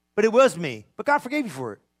you. But it was me. But God forgave you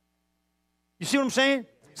for it. You see what I'm saying?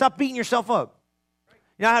 Stop beating yourself up.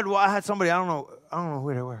 You know, I had somebody, I don't know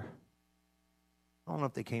who they were. I don't know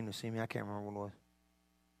if they came to see me. I can't remember what it was.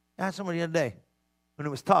 I had somebody the other day when it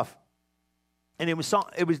was tough. And it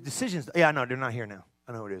was decisions. Yeah, I know, they're not here now.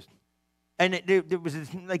 I know who it is. And it was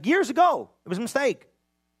like years ago. It was a mistake.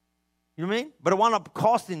 You know what I mean? But it wound up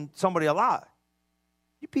costing somebody a lot.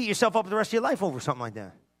 You beat yourself up the rest of your life over something like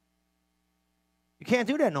that. You can't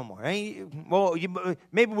do that no more. Well,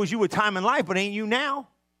 maybe it was you a time in life, but ain't you now?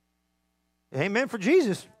 Amen for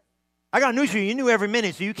Jesus. I got news for you. You knew every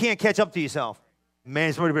minute, so you can't catch up to yourself.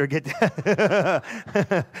 Man, somebody better get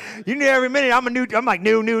that. You knew every minute. I'm like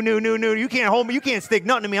new. You can't hold me. You can't stick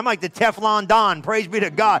nothing to me. I'm like the Teflon Don. Praise be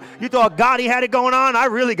to God. You thought God, he had it going on? I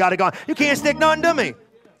really got it going. You can't stick nothing to me.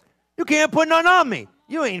 You can't put nothing on me.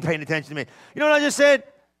 You ain't paying attention to me. You know what I just said?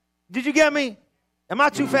 Did you get me? Am I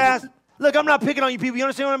too fast? Look, I'm not picking on you people. You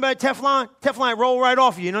understand what I'm about Teflon? Teflon roll right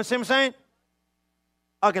off you. You know what I'm saying?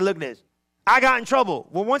 Okay, look at this. I got in trouble.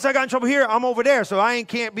 Well, once I got in trouble here, I'm over there, so I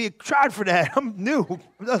can't be tried for that. I'm new.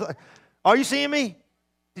 Are you seeing me?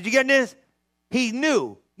 Did you get this? He's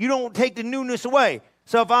new. You don't take the newness away.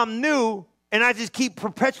 So if I'm new and I just keep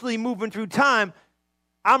perpetually moving through time,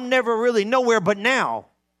 I'm never really nowhere but now.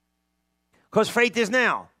 Because faith is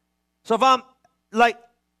now. So if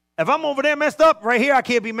I'm over there messed up, right here I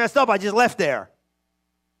can't be messed up. I just left there.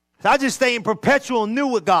 So I just stay in perpetual new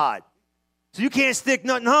with God. So you can't stick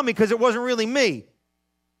nothing on me because it wasn't really me.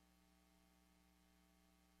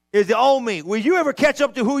 It's the old me. Will you ever catch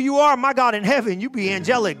up to who you are? My God in heaven, you be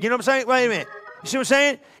angelic. You know what I'm saying? Wait a minute. You see what I'm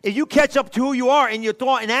saying? If you catch up to who you are in your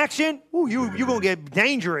thought and action, you're going to get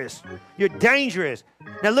dangerous. You're dangerous.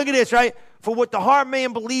 Now look at this, right? For what the heart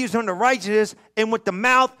man believes unto righteousness, and with the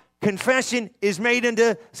mouth confession is made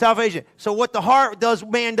into salvation. So what the heart does,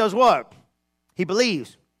 man does what? He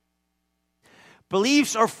believes.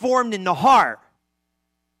 Beliefs are formed in the heart.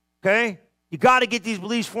 Okay? You got to get these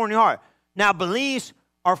beliefs formed in your heart. Now, beliefs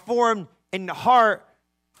are formed in the heart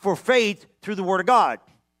for faith through the Word of God.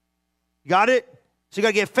 You got it? So you got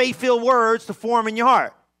to get faith-filled words to form in your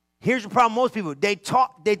heart. Here's the problem with most people.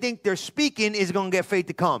 They think their speaking is going to get faith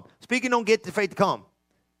to come. Speaking don't get the faith to come.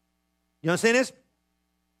 You understand this?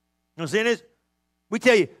 You understand this? We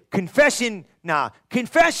tell you, confession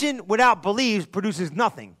without beliefs produces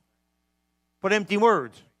nothing but empty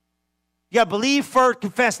words. You got to believe first,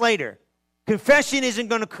 confess later. Confession isn't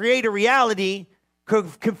going to create a reality.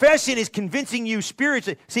 Confession is convincing you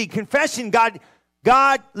spiritually. See, confession, God,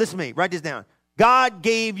 listen to me, write this down. God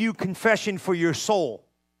gave you confession for your soul.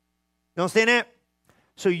 You understand that?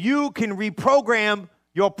 So you can reprogram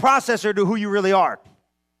your processor to who you really are.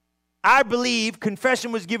 I believe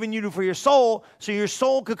confession was given you for your soul, so your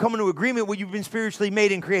soul could come into agreement with what you've been spiritually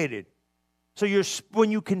made and created. So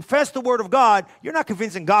when you confess the word of God, you're not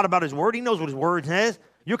convincing God about his word. He knows what his word says.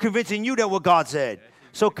 You're convincing you that what God said.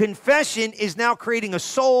 So confession is now creating a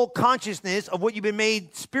soul consciousness of what you've been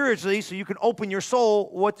made spiritually, so you can open your soul,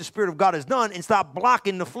 what the Spirit of God has done, and stop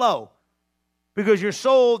blocking the flow. Because your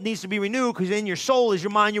soul needs to be renewed, because in your soul is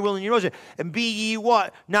your mind, your will, and your emotion. And be ye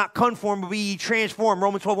what? Not conformed, but be ye transformed.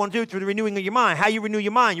 Romans 12:1-2, through the renewing of your mind. How you renew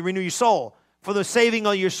your mind? You renew your soul. For the saving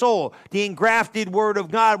of your soul. The engrafted word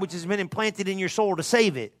of God, which has been implanted in your soul to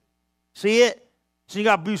save it. See it? So you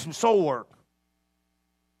got to do some soul work.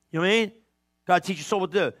 You know what I mean? God teach your soul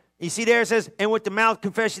what to do. You see there it says, and with the mouth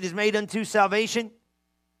confession is made unto salvation.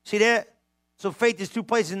 See that? So faith is two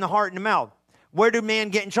places, in the heart and the mouth. Where did man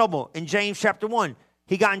get in trouble? In James chapter 1.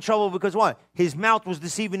 He got in trouble because what? His mouth was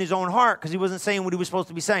deceiving his own heart because he wasn't saying what he was supposed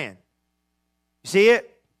to be saying. You see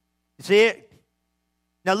it? You see it?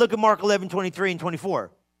 Now look at Mark 11, 23 and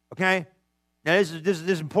 24. Okay? Now this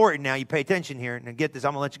is important now. You pay attention here. And get this,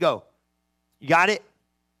 I'm going to let you go. You got it?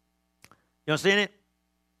 You understand it?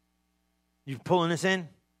 You pulling this in?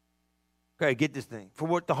 Okay, get this thing. For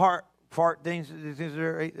what the heart things,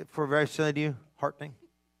 for very silly to you, heart thing.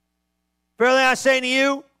 Verily I say to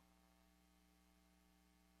you,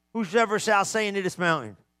 whosoever shall say unto this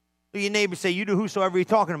mountain. Look at your neighbor, say, you do whosoever you're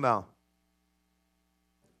talking about.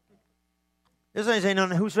 This ain't saying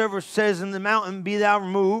nothing. Whosoever says in the mountain, be thou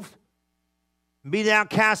removed, be thou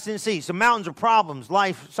cast in the sea. So mountains are problems,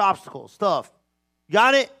 life's obstacles, stuff. You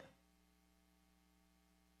got it?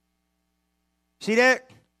 See that?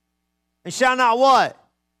 And shall not what?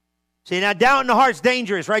 See, now doubt in the heart's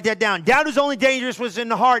dangerous. Write that down. Doubt is only dangerous when it's in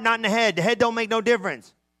the heart, not in the head. The head don't make no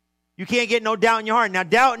difference. You can't get no doubt in your heart. Now,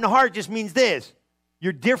 doubt in the heart just means this.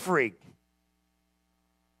 You're differing.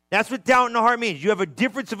 That's what doubt in the heart means. You have a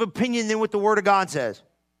difference of opinion than what the Word of God says.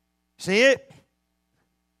 See it?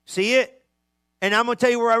 See it? And I'm going to tell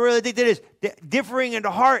you where I really think that is. Differing in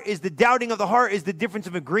the heart is the doubting of the heart is the difference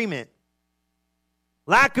of agreement.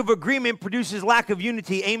 Lack of agreement produces lack of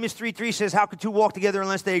unity. Amos 3:3 says, how could two walk together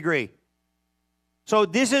unless they agree? So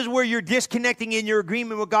this is where you're disconnecting in your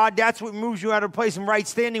agreement with God. That's what moves you out of place in right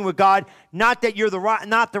standing with God. Not that you're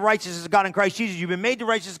not the righteousness of God in Christ Jesus. You've been made the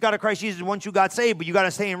righteousness of God in Christ Jesus once you got saved, but you got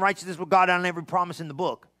to stay in righteousness with God on every promise in the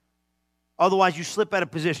book. Otherwise, you slip out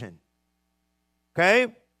of position. Okay?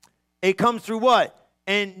 It comes through what?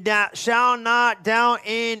 And that shall not doubt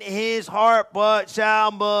in his heart, but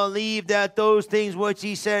shall believe that those things which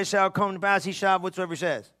he says shall come to pass. He shall have whatsoever he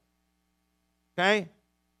says. Okay?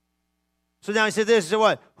 So now he said this. He said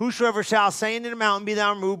what? Whosoever shall say unto the mountain, be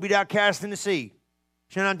thou removed, be thou cast in the sea.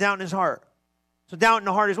 Shall not doubt in his heart. So doubt in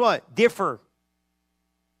the heart is what? Differ.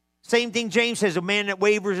 Same thing James says. A man that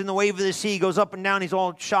wavers in the wave of the sea goes up and down. He's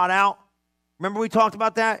all shot out. Remember we talked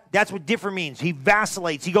about that? That's what differ means. He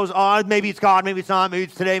vacillates. He goes, oh, maybe it's God, maybe it's not, maybe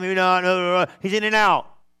it's today, maybe not. He's in and out.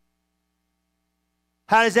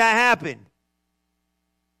 How does that happen?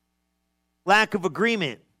 Lack of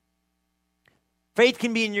agreement. Faith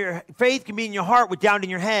can be in your heart with doubt in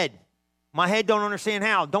your head. My head don't understand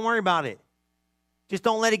how. Don't worry about it. Just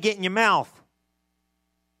don't let it get in your mouth.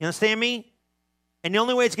 You understand me? And the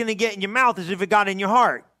only way it's going to get in your mouth is if it got in your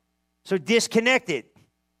heart. So disconnect it.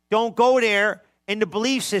 Don't go there in the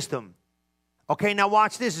belief system. Okay, now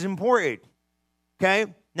watch this. It's important.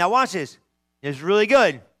 Okay? Now watch this. It's really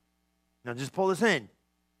good. Now just pull this in.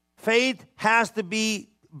 Faith has to be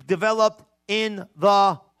developed in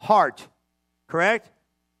the heart. Correct?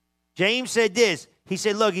 James said this. He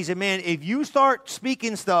said, look, he said, man, if you start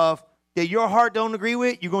speaking stuff that your heart don't agree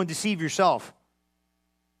with, you're going to deceive yourself.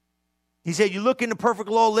 He said, you look in the perfect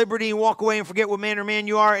law of liberty and walk away and forget what man or man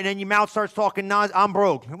you are, and then your mouth starts talking nonsense. I'm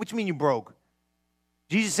broke. What you mean you broke?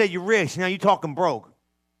 Jesus said you're rich. Now you're talking broke.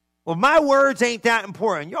 Well, my words ain't that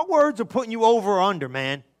important. Your words are putting you over or under,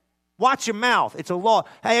 man. Watch your mouth. It's a law.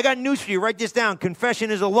 Hey, I got news for you. Write this down.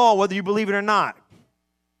 Confession is a law, whether you believe it or not.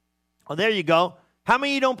 Oh, there you go. How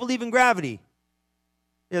many of you don't believe in gravity?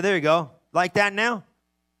 Yeah, there you go. Like that now?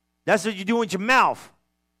 That's what you do with your mouth.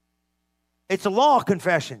 It's a law of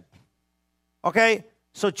confession. Okay?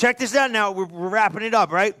 So check this out now. We're wrapping it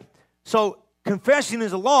up, right? So confession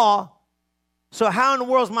is a law. So how in the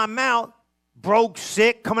world is my mouth broke,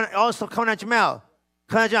 sick, coming out your mouth?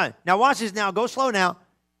 Now watch this now. Go slow now.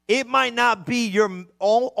 It might not be your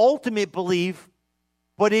ultimate belief,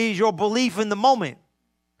 but it is your belief in the moment.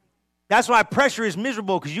 That's why pressure is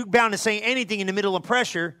miserable, because you're bound to say anything in the middle of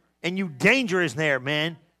pressure, and you dangerous there,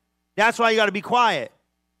 man. That's why you got to be quiet.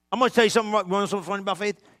 I'm going to tell you something. You want to know something funny about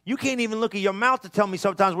faith? You can't even look at your mouth to tell me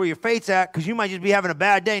sometimes where your faith's at, because you might just be having a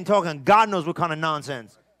bad day and talking God knows what kind of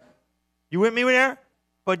nonsense. You with me there?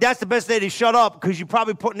 But that's the best day to shut up, because you're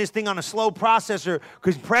probably putting this thing on a slow processor,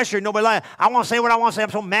 because pressure, nobody like, I want to say what I want to say. I'm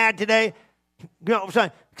so mad today. You know what I'm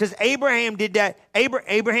saying? Because Abraham did that.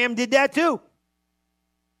 Abraham did that too.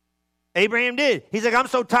 Abraham did. He's like, I'm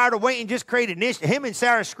so tired of waiting, just created Ishmael. Him and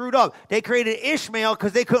Sarah screwed up. They created Ishmael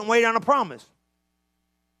because they couldn't wait on a promise.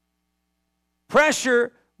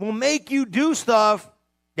 Pressure will make you do stuff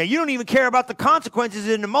that you don't even care about the consequences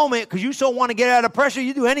in the moment, because you so want to get out of pressure,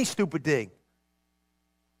 you do any stupid thing.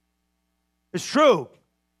 It's true.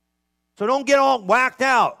 So don't get all whacked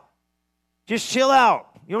out. Just chill out.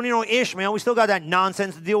 You don't need no Ishmael. We still got that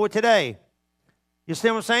nonsense to deal with today. You see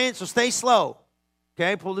what I'm saying? So stay slow.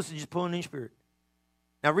 Okay, pull this and just pull in your spirit.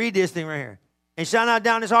 Now read this thing right here. And shall not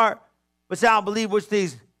doubt in his heart, but say, I'll believe which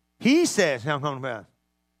things he says shall come to pass.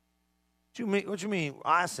 What you mean?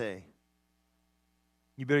 I say.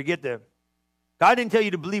 You better get there. God didn't tell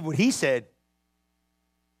you to believe what he said.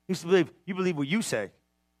 He said, you believe what you say.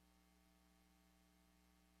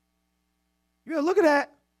 You gotta look at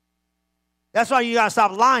that. That's why you gotta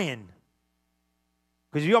stop lying.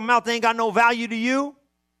 Because your mouth ain't got no value to you,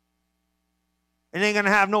 it ain't gonna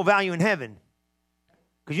have no value in heaven.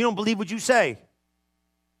 Because you don't believe what you say.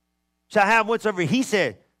 Shall have whatsoever he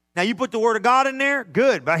said. Now you put the word of God in there,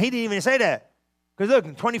 good, but he didn't even say that. Because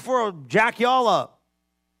look, 24 will jack you all up.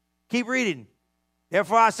 Keep reading.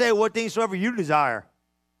 Therefore I say, what things soever you desire.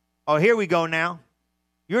 Oh, here we go now.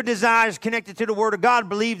 Your desire is connected to the word of God,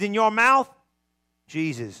 believed in your mouth.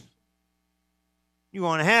 Jesus. You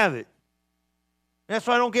want to have it. That's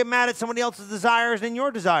why I don't get mad at somebody else's desires than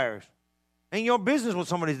your desires. Ain't your business what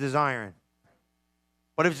somebody's desiring.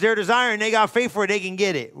 But if it's their desire and they got faith for it, they can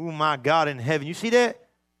get it. Oh, my God in heaven. You see that?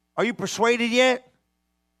 Are you persuaded yet?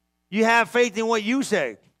 You have faith in what you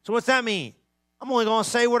say. So what's that mean? I'm only going to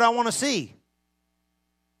say what I want to see.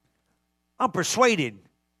 I'm persuaded.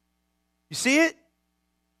 You see it?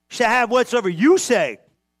 Shall have whatsoever you say.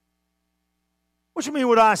 What you mean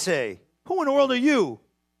what I say? Who in the world are you?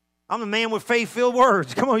 I'm a man with faith-filled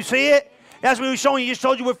words. Come on, you see it? That's what he was showing you. He just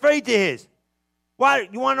told you what faith is. Why?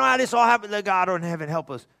 You want to know how this all happened? Let God in heaven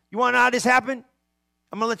help us. You want to know how this happened?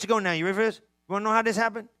 I'm going to let you go now. You ready for this? You want to know how this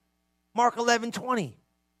happened? Mark 11:20.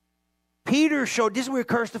 Peter showed, this is where he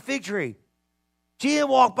cursed the fig tree. Jesus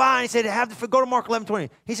walked by and he said, go to Mark 11:20.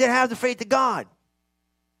 He said, have the faith of God.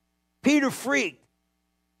 Peter freaked.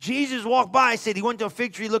 Jesus walked by and said he went to a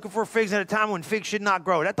fig tree looking for figs at a time when figs should not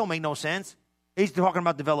grow. That don't make no sense. He's talking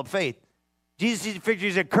about developed faith. Jesus sees the fig tree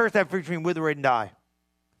and said, curse that fig tree and wither it and die.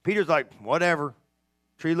 Peter's like, whatever.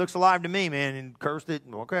 Tree looks alive to me, man, and cursed it.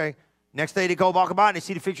 Okay. Next day they go walk by and they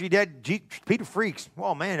see the fig tree dead. Peter freaks.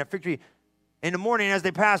 Oh, man, that fig tree. In the morning as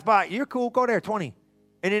they pass by, you're cool, go there, 20.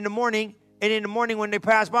 And in the morning when they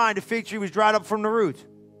passed by, the fig tree was dried up from the roots.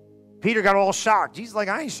 Peter got all shocked. Jesus like,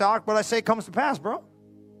 I ain't shocked, but I say it comes to pass, bro.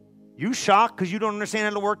 You shocked because you don't understand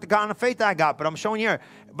how to work the kind of faith I got, but I'm showing you here.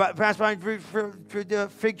 But passed by the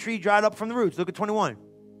fig tree dried up from the roots. Look at 21.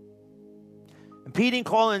 And Peter,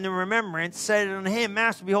 calling in remembrance, said unto him,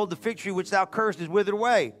 Master, behold, the fig tree which thou cursed is withered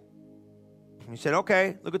away. And he said,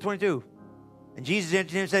 okay. Look at 22. And Jesus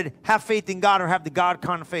answered him and said, have faith in God or have the God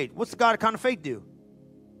kind of faith. What's the God kind of faith do?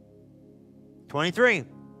 23.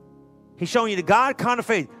 He's showing you the God kind of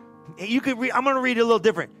faith. You could read, I'm going to read it a little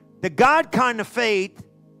different. The God kind of faith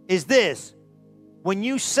is this. When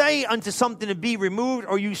you say unto something to be removed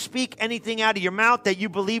or you speak anything out of your mouth that you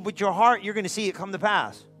believe with your heart, you're going to see it come to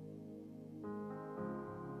pass.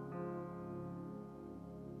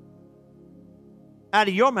 Out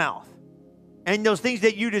of your mouth. And those things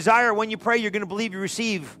that you desire when you pray, you're going to believe you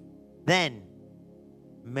receive then.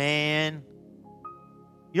 Man.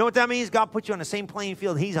 You know what that means? God put you on the same playing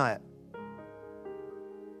field he's on.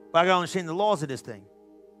 But I got to understand the laws of this thing.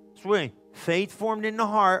 It's faith formed in the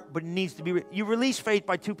heart, but it needs to be... You release faith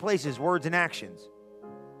by two places, words and actions.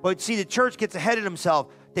 But see, the church gets ahead of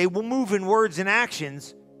themselves. They will move in words and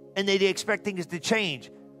actions, and they expect things to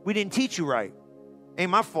change. We didn't teach you right.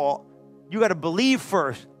 Ain't my fault. You got to believe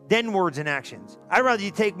first, then words and actions. I'd rather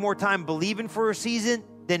you take more time believing for a season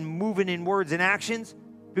than moving in words and actions,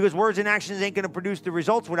 because words and actions ain't going to produce the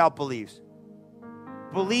results without beliefs.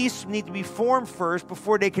 Beliefs need to be formed first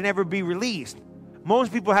before they can ever be released.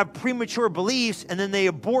 Most people have premature beliefs and then they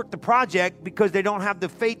abort the project because they don't have the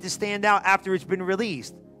faith to stand out after it's been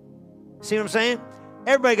released. See what I'm saying?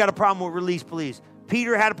 Everybody got a problem with released beliefs.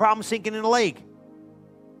 Peter had a problem sinking in a lake.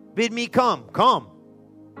 Bid me come. Come.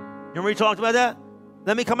 Remember we talked about that?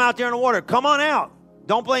 Let me come out there in the water. Come on out.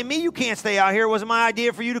 Don't blame me. You can't stay out here. It wasn't my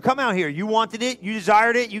idea for you to come out here. You wanted it. You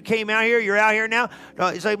desired it. You came out here. You're out here now.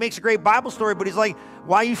 It's like, it makes a great Bible story, but he's like,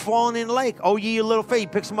 why are you falling in the lake? Oh, ye a little faith. He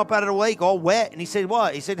picks him up out of the lake all wet. And he said,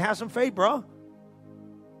 what? He said, have some faith, bro.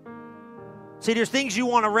 See, there's things you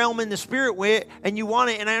want to realm in the spirit with, and you want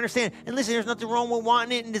it, and I understand. And listen, there's nothing wrong with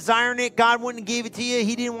wanting it and desiring it. God wouldn't have gave it to you.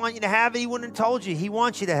 He didn't want you to have it. He wouldn't have told you. He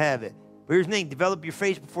wants you to have it. But here's the thing. Develop your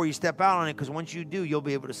faith before you step out on it, because once you do, you'll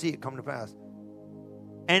be able to see it come to pass.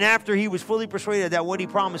 And after he was fully persuaded that what he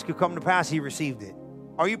promised could come to pass, he received it.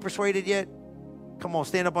 Are you persuaded yet? Come on,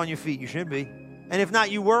 stand up on your feet. You should be. And if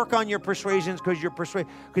not, you work on your persuasions because you're persuaded.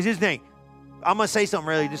 Because here's the thing. I'm going to say something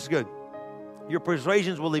really. This is good. Your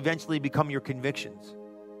persuasions will eventually become your convictions.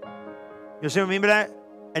 You see what I mean by that?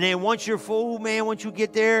 And then once you're full, man, once you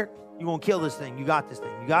get there, you're going to kill this thing. You got this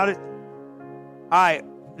thing. You got it? All right.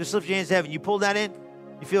 Just lift your hands to heaven. You pull that in?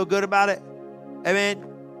 You feel good about it? Amen?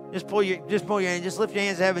 Just pull your hand. Just lift your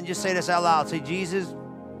hands to heaven. Just say this out loud. Say, Jesus,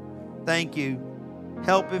 thank you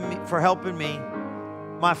for helping me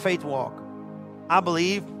my faith walk. I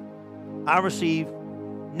believe, I receive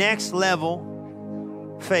next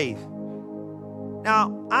level faith.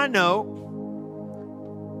 Now, I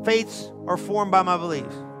know faiths are formed by my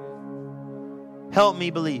beliefs. Help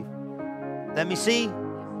me believe. Let me see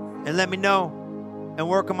and let me know and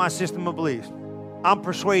work on my system of beliefs. I'm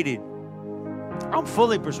persuaded. I'm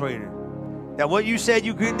fully persuaded that what you said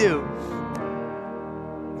you could do,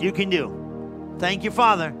 you can do. Thank you,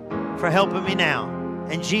 Father, for helping me now.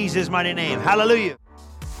 In Jesus' mighty name. Hallelujah.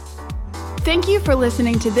 Thank you for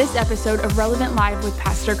listening to this episode of Relevant Live with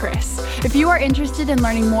Pastor Chris. If you are interested in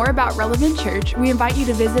learning more about Relevant Church, we invite you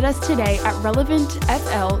to visit us today at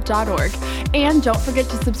relevantfl.org. And don't forget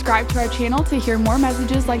to subscribe to our channel to hear more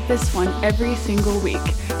messages like this one every single week.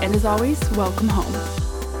 And as always, welcome home.